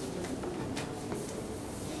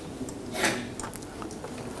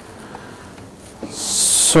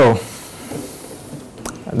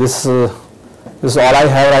this is all I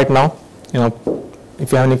have right now.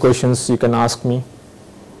 If you have any questions, you can ask me.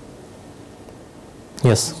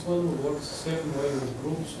 Yes. This one works the same way with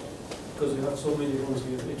groups, because you have so many rooms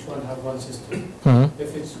here, each one have one system.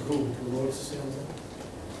 If it's grouped, it will work the same way.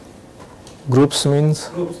 Groups means?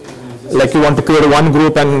 Groups is like you want to create one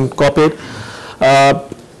group and copy it.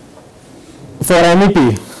 For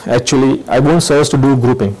MEP, actually, I won't suggest to do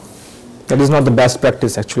grouping. That is not the best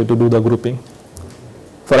practice actually to do the grouping.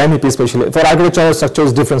 For MEP especially. For architectural structure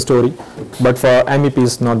is different story, but for MEP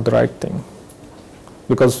is not the right thing.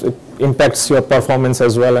 Because it impacts your performance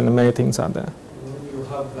as well, and many things are there. When you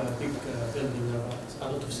have a big building, a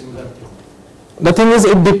lot of similarity. The thing is,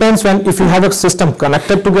 it depends when, if you have a system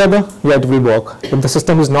connected together, yeah, it will work. If the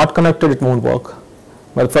system is not connected, it won't work.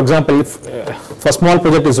 But for example, if for small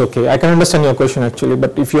project is okay. I can understand your question actually,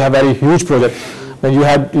 but if you have very huge project, then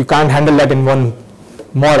you can't handle that in one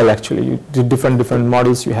model actually. You do different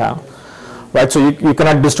models you have, right? So you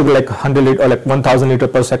cannot distribute like 100 liter or like 1000 liter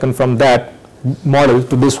per second from that model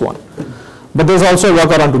to this one. But there's also a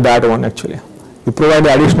workaround to that one actually. You provide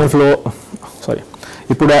the additional flow. Sorry,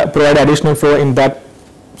 you provide additional flow in that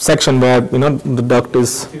section where the duct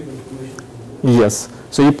is. Yes.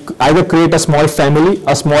 So you either create a small family,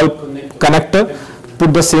 a small connector,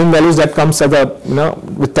 put the same values that comes as a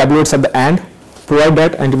with tabulates at the end, provide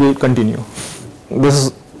that, and it will continue. This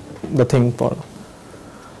is the thing for.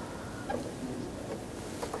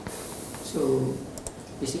 So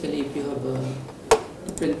basically, if you have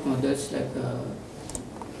different models, like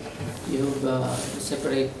you have a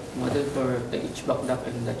separate model for the HVAC duct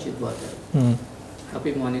and the chilled water.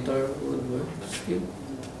 Happy monitor would work still.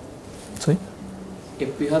 Sorry?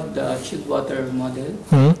 If we have the chilled water model,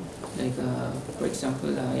 like for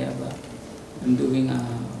example, I'm doing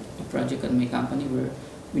a project at my company where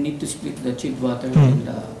we need to split the chilled water and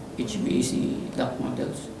the HVAC duct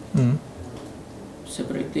models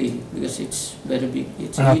separately because it's very big.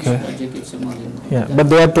 It's a huge project. It's a model. Yeah, but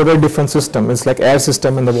they are totally different system. It's like air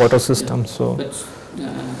system and the water system. Yeah. So. But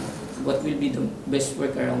what will be the best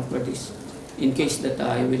workaround for this in case that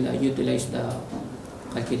I will utilize the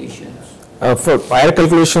calculations? For air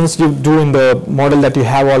calculations, you do in the model that you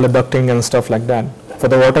have all the ducting and stuff like that. For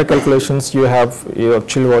the water calculations, you have your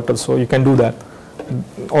chill water, so you can do that.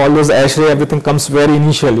 All those ASHRAE, everything comes very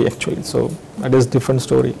initially actually, so that is different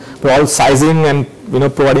story. But all sizing and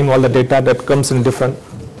providing all the data that comes in different.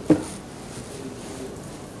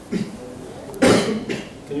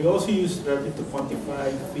 Can you also use Revit to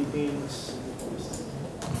quantify fittings?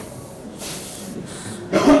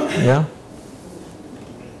 Yeah.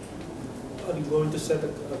 Are you going to set a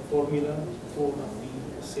formula for the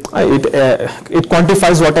it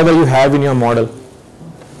quantifies whatever you have in your model.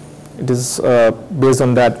 It is based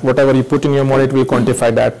on that. Whatever you put in your model, it will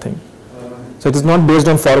quantify that thing. So it is not based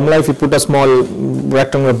on formula. If you put a small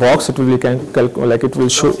rectangular box, it will like it will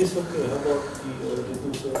show. Okay. How about the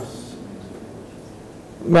reducers?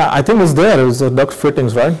 Yeah, I think it's there. It's the duct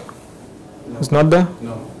fittings, right? No. It's not there.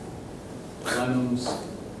 No. Planums,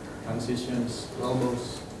 transitions,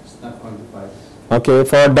 robots, it's not quantified. Okay,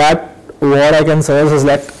 for that, what I can suggest is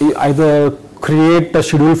like either create a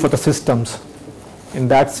schedule for the systems. In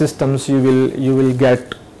that systems, you will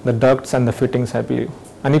get the ducts and the fittings happily.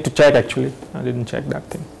 I need to check actually. I didn't check that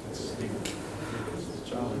thing. It's a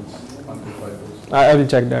challenge, quantify those. I will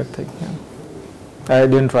check that thing. Yeah. I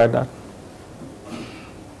didn't try that.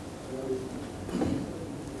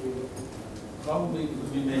 How we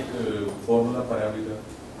make a formula parameter?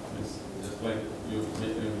 It's just like you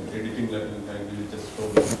make editing level and you just show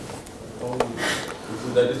it. So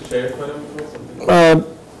that is shared parameter or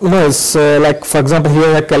something? No, it's like for example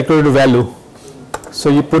here I calculated value. So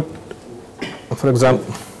you put, for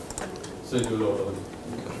example. So you will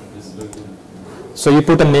this will. So you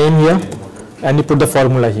put a name here, and you put the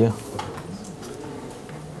formula here.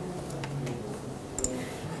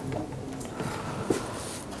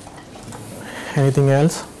 Anything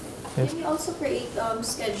else? Yes. Can we also create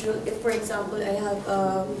schedule if, for example, I have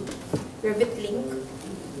Revit link?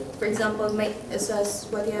 For example, as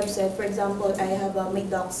what you have said, for example, I have my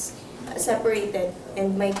ducts separated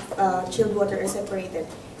and my chilled water is separated.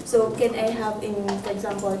 So can I have for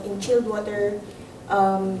example, in chilled water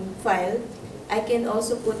file, I can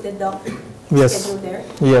also put the duct schedule there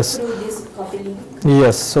through this copy link?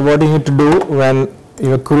 Yes. So what you need to do when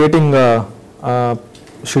you are creating a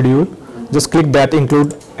schedule, just click that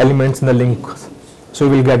include elements in the link. So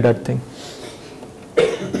you will get that thing.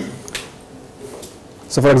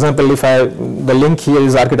 So for example, if the link here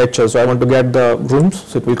is architecture, so I want to get the rooms,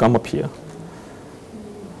 so it will come up here.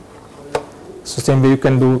 So same way you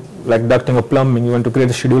can do like ducting or plumbing, you want to create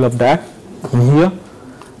a schedule of that in here.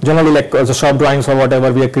 Generally like as a shop drawings or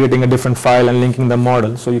whatever, we are creating a different file and linking the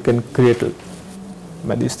model, so you can create it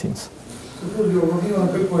by these things. Suppose you are working on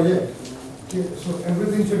a big project, okay, so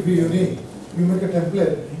everything should be unique. You make a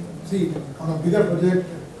template. See, on a bigger project,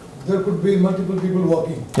 there could be multiple people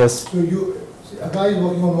working. Yes. So a guy is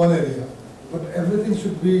working on one area, but everything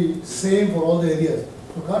should be same for all the areas.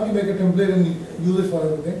 So can't you make a template and use it for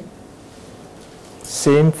everything?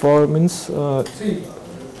 Same for means? See,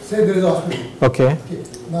 say there is a hospital. Okay.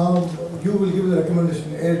 Now you will give the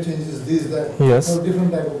recommendation, air changes, this, that, Yes. for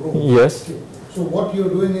different type of room. Yes. Okay. So what you are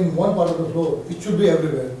doing in one part of the floor, it should be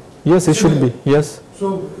everywhere. Yes, it should be. Yes.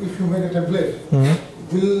 So if you make a template,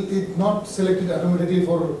 will it not select it automatically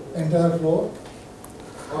for entire floor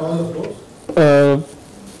or all the floors?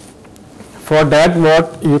 For that,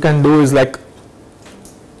 what you can do is like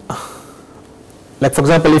for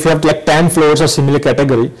example, if you have like 10 floors of similar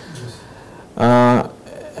category,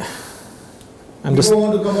 and You don't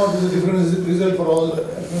want to come out with a different result for all the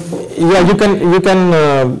yeah, you can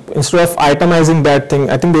instead of itemizing that thing,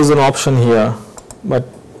 I think there is an option here, but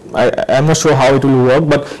I'm not sure how it will work.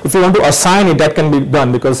 But if you want to assign it, that can be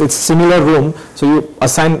done because it's similar room. So you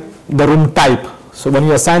assign the room type. So when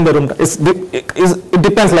you assign the room, it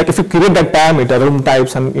depends. Like if you create that parameter, room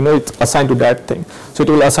types, and you know it's assigned to that thing. So it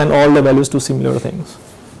will assign all the values to similar things.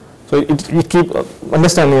 So it keep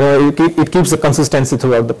understand. You know, it keeps the consistency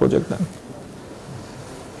throughout the project then.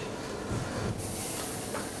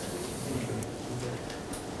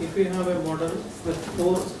 If we have a model with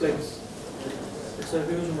 4 splits, it's a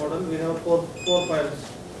huge model, we have four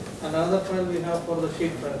files. Another file we have for the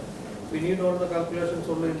sheet file. We need all the calculations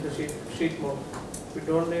only in the sheet mode. We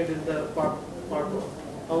don't need in the part mode.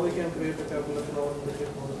 How we can create a calculation over in the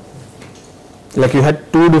sheet mode? Like you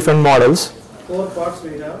had 2 different models. 4 parts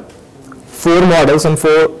we have. 4 models and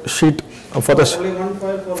 4 sheet for the only one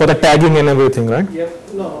file for the tagging and everything, right?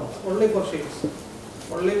 Yep. No, only for sheets.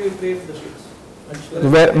 Only we create the sheets.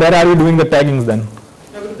 Where are you doing the taggings then?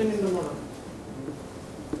 Everything in the model.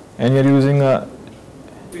 And you're using a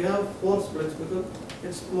We have 4 splits because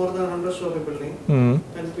it's more than 100-story building,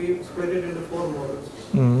 and we split it into 4 models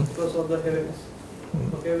because of the heaviness.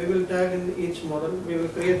 Okay, we will tag in each model. We will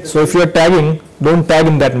create. So if you are tagging, don't tag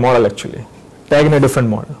in that model actually. Tag in a different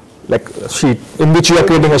model, like a sheet in which you are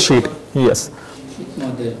creating a sheet. Yes. Sheet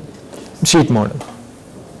model. Sheet model.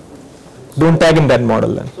 Don't tag in that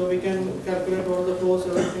model then. So we can calculate all the flows,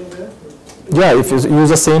 everything there. Yeah, if you use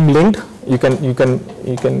the same link, you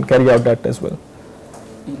can carry out that as well.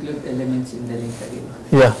 Include elements in the link again.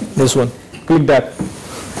 Yeah, this one. Click that.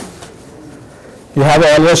 You have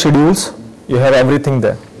all your schedules. You have everything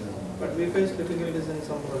there. But we face difficulties in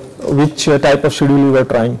some projects. Which type of schedule you were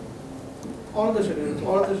trying? All the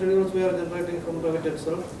schedules we are generating from Revit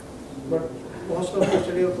itself, but most of the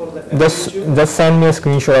schedule for the FAQ, Just send me a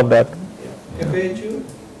screenshot of that. FAQ,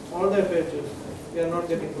 all the FAQs, we are not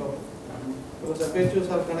getting from. Because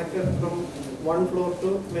FAQs are connected from one floor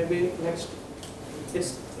to maybe next.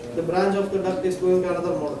 It's the branch of the duct is going to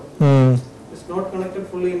another model. It's not connected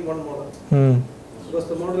fully in one model. Because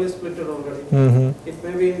the model is splitted already. It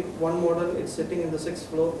may be in one model, it's sitting in the 6th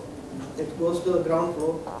floor, it goes to the ground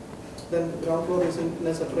floor, then ground floor is in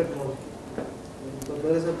a separate model. So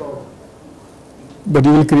there is a problem. But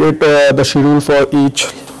you will create the schedule for each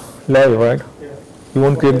level, right? Yeah. You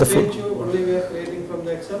won't create the full. Only we are creating from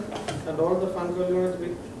the Excel, and all the functional units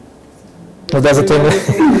we. So that's the thing.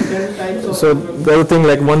 10 types of So the other thing,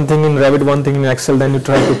 like one thing in Revit, one thing in Excel, then you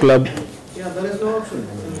try to club. Yeah, there is no option.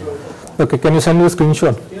 Okay, can you send me a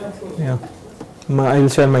screenshot? Yeah, of course. Yeah. I will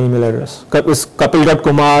share my email address. It's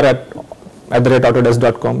kapil.kumar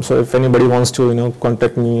 @autodesk.com. So if anybody wants to,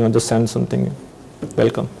 contact me or just send something,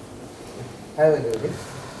 welcome. Hi, everybody.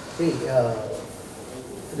 See,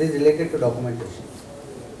 this is related to documentation.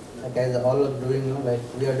 Like as all are doing, like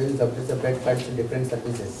we are doing separate files to different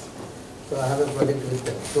services. So I have a project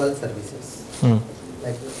with 12 services,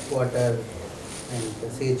 like water and the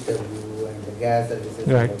CHW and the gas services.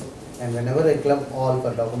 Right. And whenever I club all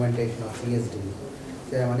for documentation of CSD,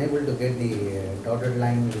 so I am unable to get the dotted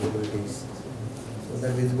line visibilities. So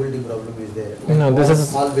the visibility problem is there. Like No, this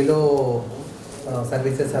is all below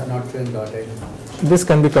services are not showing dotted. This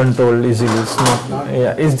can be controlled easily. It's not.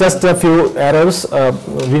 Yeah, it's just a few errors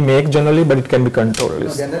we make generally, but it can be controlled.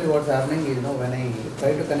 No, generally, what's happening is, when I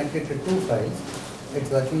try to connect it to 2 files, it's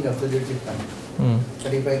working absolutely fine.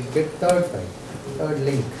 But if I get third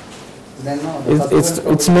link, then no.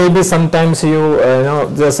 It's maybe sometimes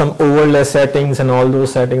there's some overlay settings and all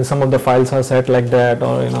those settings. Some of the files are set like that,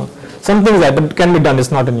 or some things like that. But it can be done.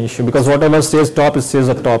 It's not an issue because whatever says top, it says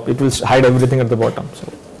at top. It will hide everything at the bottom.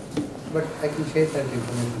 So. But I can share that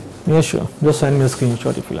information. Yeah, sure. Just send me a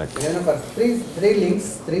screenshot if you like. For three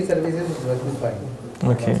links, 3 services is working fine.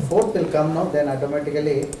 Okay. Once 4th will come now, then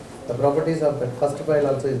automatically the properties of the first file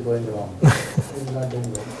also is going wrong. It's not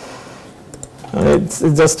doing well. It's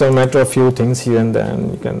just a matter of few things here and there,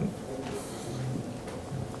 and you can.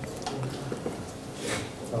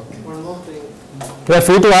 One more thing. You are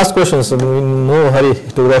free to ask questions. So no hurry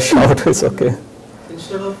to rush out. It's okay.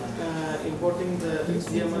 Instead of importing the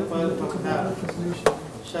HTML file from app,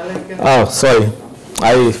 shall I can Oh, sorry.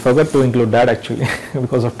 I forgot to include that actually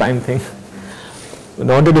because of time thing. I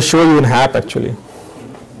wanted to show you in HAP actually.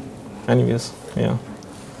 Anyways, yeah.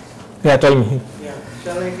 Yeah, tell me. Yeah.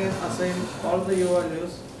 shall I can assign all the U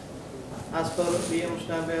values as per BM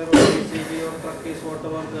standard or PCB or practice,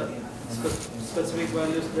 whatever the specific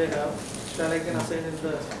values they have? Shall I can assign in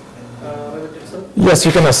the Revit itself? Yes,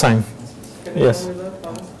 you can assign. Can you Yes. tell me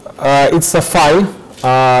that? It's a file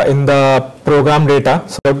in the program data,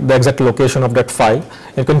 so the exact location of that file.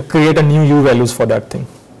 You can create a new U values for that thing.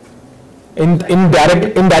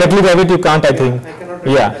 Indirectly Revit you can't, I think. I cannot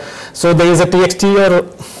read Yeah. that. So there is a txt or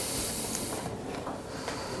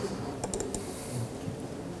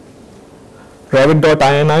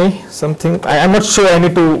Revit.ini something. I'm not sure. I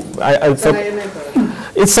need to. It's an INI file.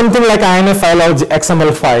 It's something like INI file or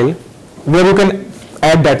XML file where you can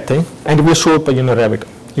add that thing and it will show up in Revit.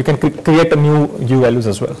 You can create a new U values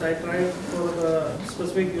as well. So I tried for the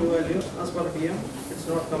specific U value as per BM, it's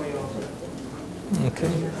not coming out. Okay.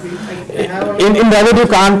 I have In Revit you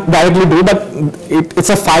can't directly do, but it's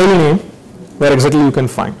a file name where exactly you can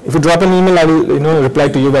find. If you drop an email, I will reply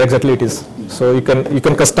to you where exactly it is. So you can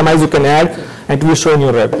customize, you can add, and it will show in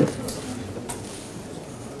your Revit.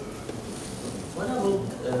 What about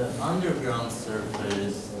underground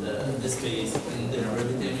surface, the space in the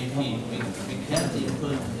Revit MEP? We can't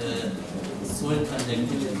input soil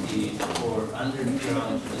conductivity for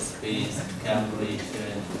underground space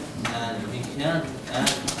calculation, and we can't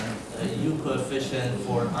add U coefficient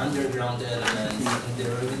for underground elements in the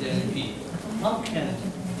Revit MEP. How can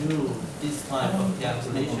do this type of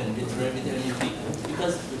calculation with Revit MEP?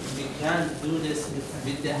 Because we can't do this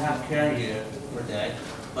with the half carrier for that,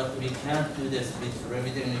 but we can't do this with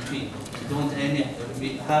Revit MEP.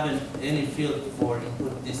 We haven't any field for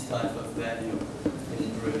input this type of value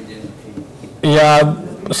in Revit MEP. Yeah,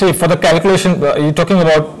 see for the calculation, you're talking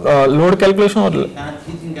about load calculation or? And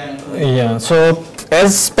heating and Yeah, so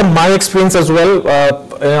as per my experience as well,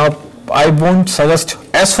 I won't suggest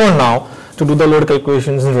as for now to do the load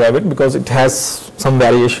calculations in Revit because it has some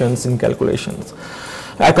variations in calculations.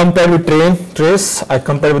 I compared with trace, I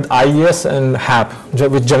compared with IES and HAP,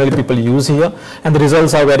 which generally people use here, and the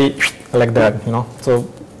results are very like that, So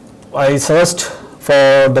I suggest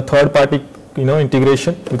for the third party,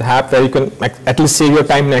 integration with HAP where you can at least save your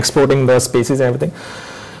time in exporting the spaces and everything.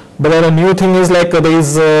 But then a new thing is like there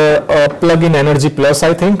is a plugin Energy Plus,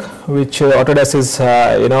 I think, which Autodesk is,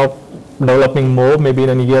 developing more. Maybe in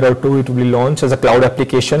a year or two it will be launched as a cloud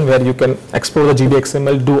application where you can explore the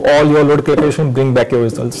GBXML, do all your load calculation, bring back your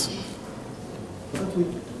results. But we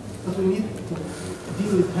need to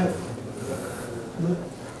deal with HAP.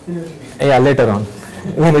 Yeah, later on.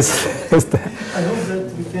 When is the I hope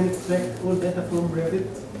that we can extract all data from Revit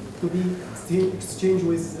to be exchanged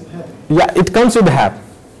with HAP. Yeah, it comes with HAP.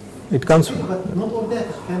 It comes. But not all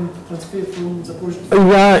data can transfer from the project.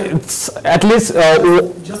 Yeah, it's at least.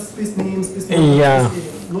 Just space names, space yeah.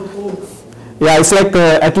 not all. Yeah, it's like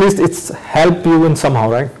at least it's help you in somehow,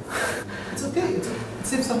 right? It's okay. It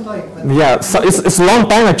saves some time. Yeah, so it's a long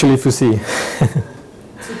time actually if you see.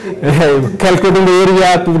 Calculating the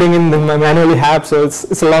area, putting in the manually HAP, so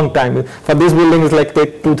it's a long time. For this building, it's like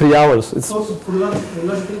take 2-3 hours. It's also for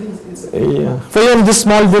large buildings, it's yeah. For even this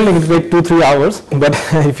small building, it take 2-3 hours. But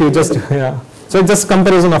if you just so it's just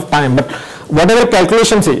comparison of time. But whatever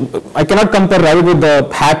calculations, I cannot compare Revit with the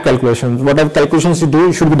HAP calculations. Whatever calculations you do,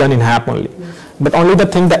 it should be done in HAP only. But only the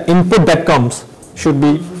thing, the input that comes should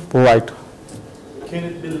be right. Can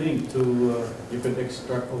it be linked to, you can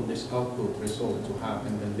extract all this output result to HAP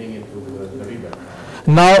and then link it to the Revit?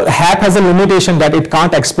 Now HAP has a limitation that it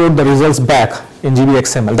can't export the results back in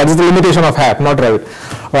GBXML. That is the limitation of HAP, not Revit,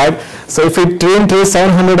 right? So if it trace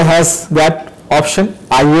 700 has that option,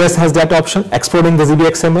 IES has that option, exporting the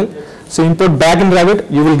GBXML. So input back in Revit,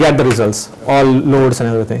 you will get the results, all loads and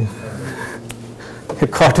everything. You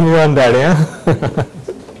caught me on that, yeah?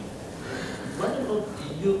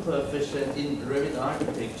 coefficient in Revit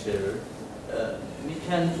architecture, we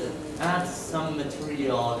can add some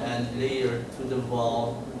material and layer to the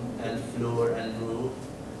wall and floor and roof,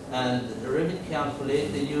 and Revit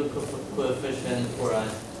calculate the U coefficient for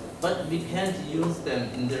us, but we can't use them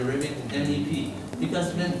in the Revit MEP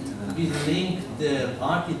because when we link the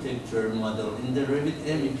architecture model in the Revit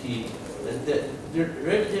MEP, the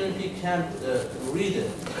Revit MEP can't read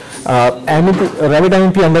it. Revit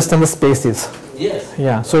MEP understands the spaces. Yes.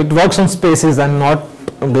 Yeah, so it works on spaces and not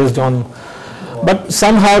based on. But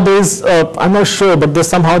somehow there's, I'm not sure, but there's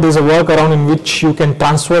somehow there's a workaround in which you can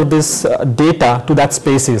transfer this data to that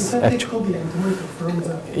spaces. Actually.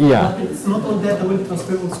 Yeah. It's not all data will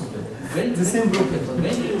transfer also. The same problem.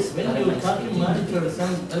 When you try to monitor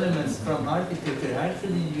some elements from architecture,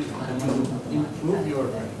 actually you improve your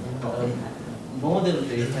model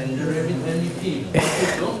data in the Revit MEP.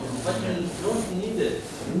 but you don't need it.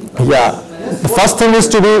 Yeah. The first thing is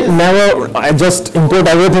to be never just import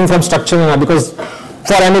everything from structure because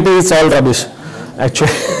for MEP it's all rubbish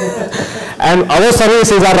actually. And our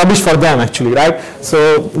services are rubbish for them actually, right?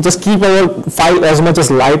 So just keep our file as much as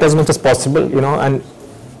light as much as possible, and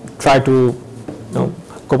try to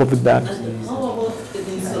cope up with that. And how about the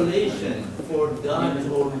insulation for duct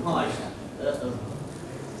or pipe?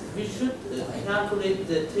 We should calculate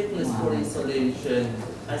the thickness for insulation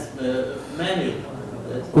as manually.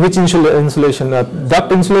 Which insulation?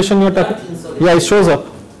 Duct insulation you're talking? Duct insulation. Yeah, it shows up.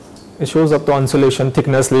 It shows up the insulation,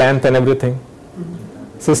 thickness, length and everything.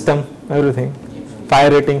 System, everything.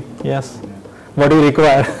 Fire rating, yes. What do you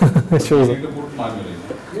require? It shows You up. need to put manually.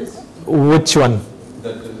 Yes. Which one?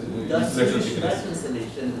 That Duct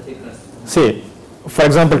insulation, the thickness. See, for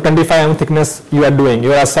example, 25 mm thickness you are doing.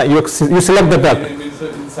 You select the duct. In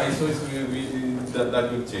size wise,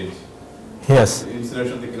 that will change. Yes.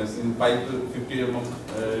 Insulation thickness in pipe 50 mm,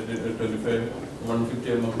 25, 150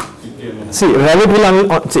 mm, 50 mm. See,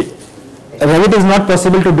 Revit is not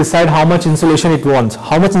possible to decide how much insulation it wants,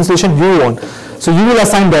 how much insulation you want. So you will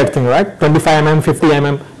assign that thing, right? 25 mm, 50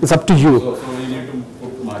 mm, it's up to you. So you need to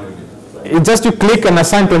put manually. It's just you click and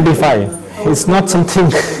assign 25. It's not something.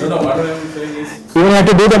 No, what I am saying is. You have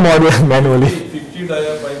to do the model manually. 50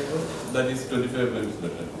 dia pipe, that is 25 mm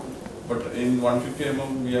insulation. But in 150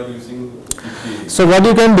 mm, we are using 50. So what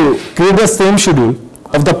you can do, create the same schedule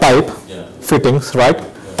of the pipe fittings, right?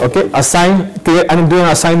 Okay, assign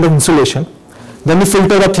the insulation. Then you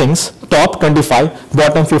filter the things, top 25,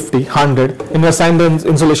 bottom 50, 100, and you assign the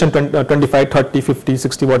insulation 25, 30, 50,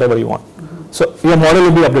 60, whatever you want. So your model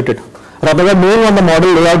will be updated. Rather than doing on the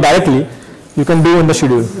model layout directly, you can do in the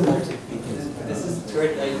schedule. This is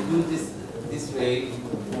correct. I do this way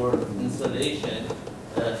for insulation.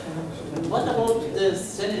 What about the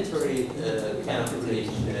sanitary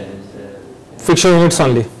calculation? Fixture units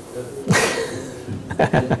only.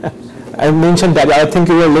 I mentioned that. I think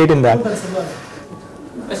you were late in that.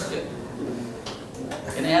 Question.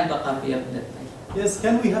 Can I have a copy of that? Yes,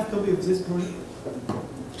 can we have copy of this project?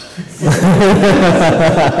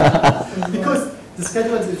 Because the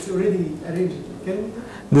schedule is already arranged. Can we?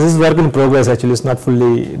 This is work in progress actually, it's not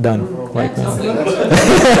fully done right now.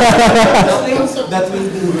 That will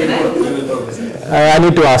do. I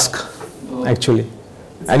need to ask actually.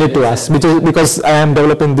 I need to ask because I am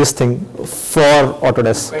developing this thing for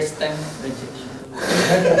Autodesk. First time rejection.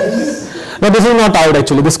 No, this is not out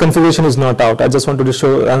actually. This configuration is not out. I just wanted to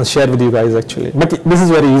show and share with you guys actually. But this is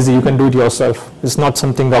very easy. You can do it yourself. It's not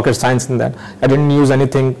something rocket science in that. I didn't use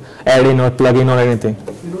anything add-in or plug-in or anything.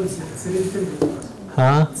 You know, it's already template.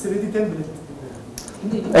 Huh? It's already template.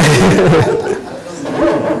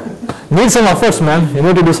 Need some efforts, man. You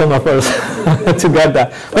need to do some efforts to get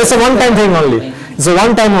that. But it's a one-time thing only. It's a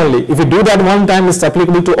one-time only. If you do that one time, it's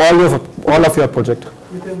applicable to all of your project.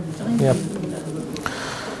 Yeah.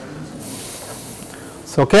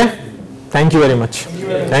 So, okay. Thank you very much.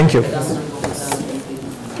 Thank you.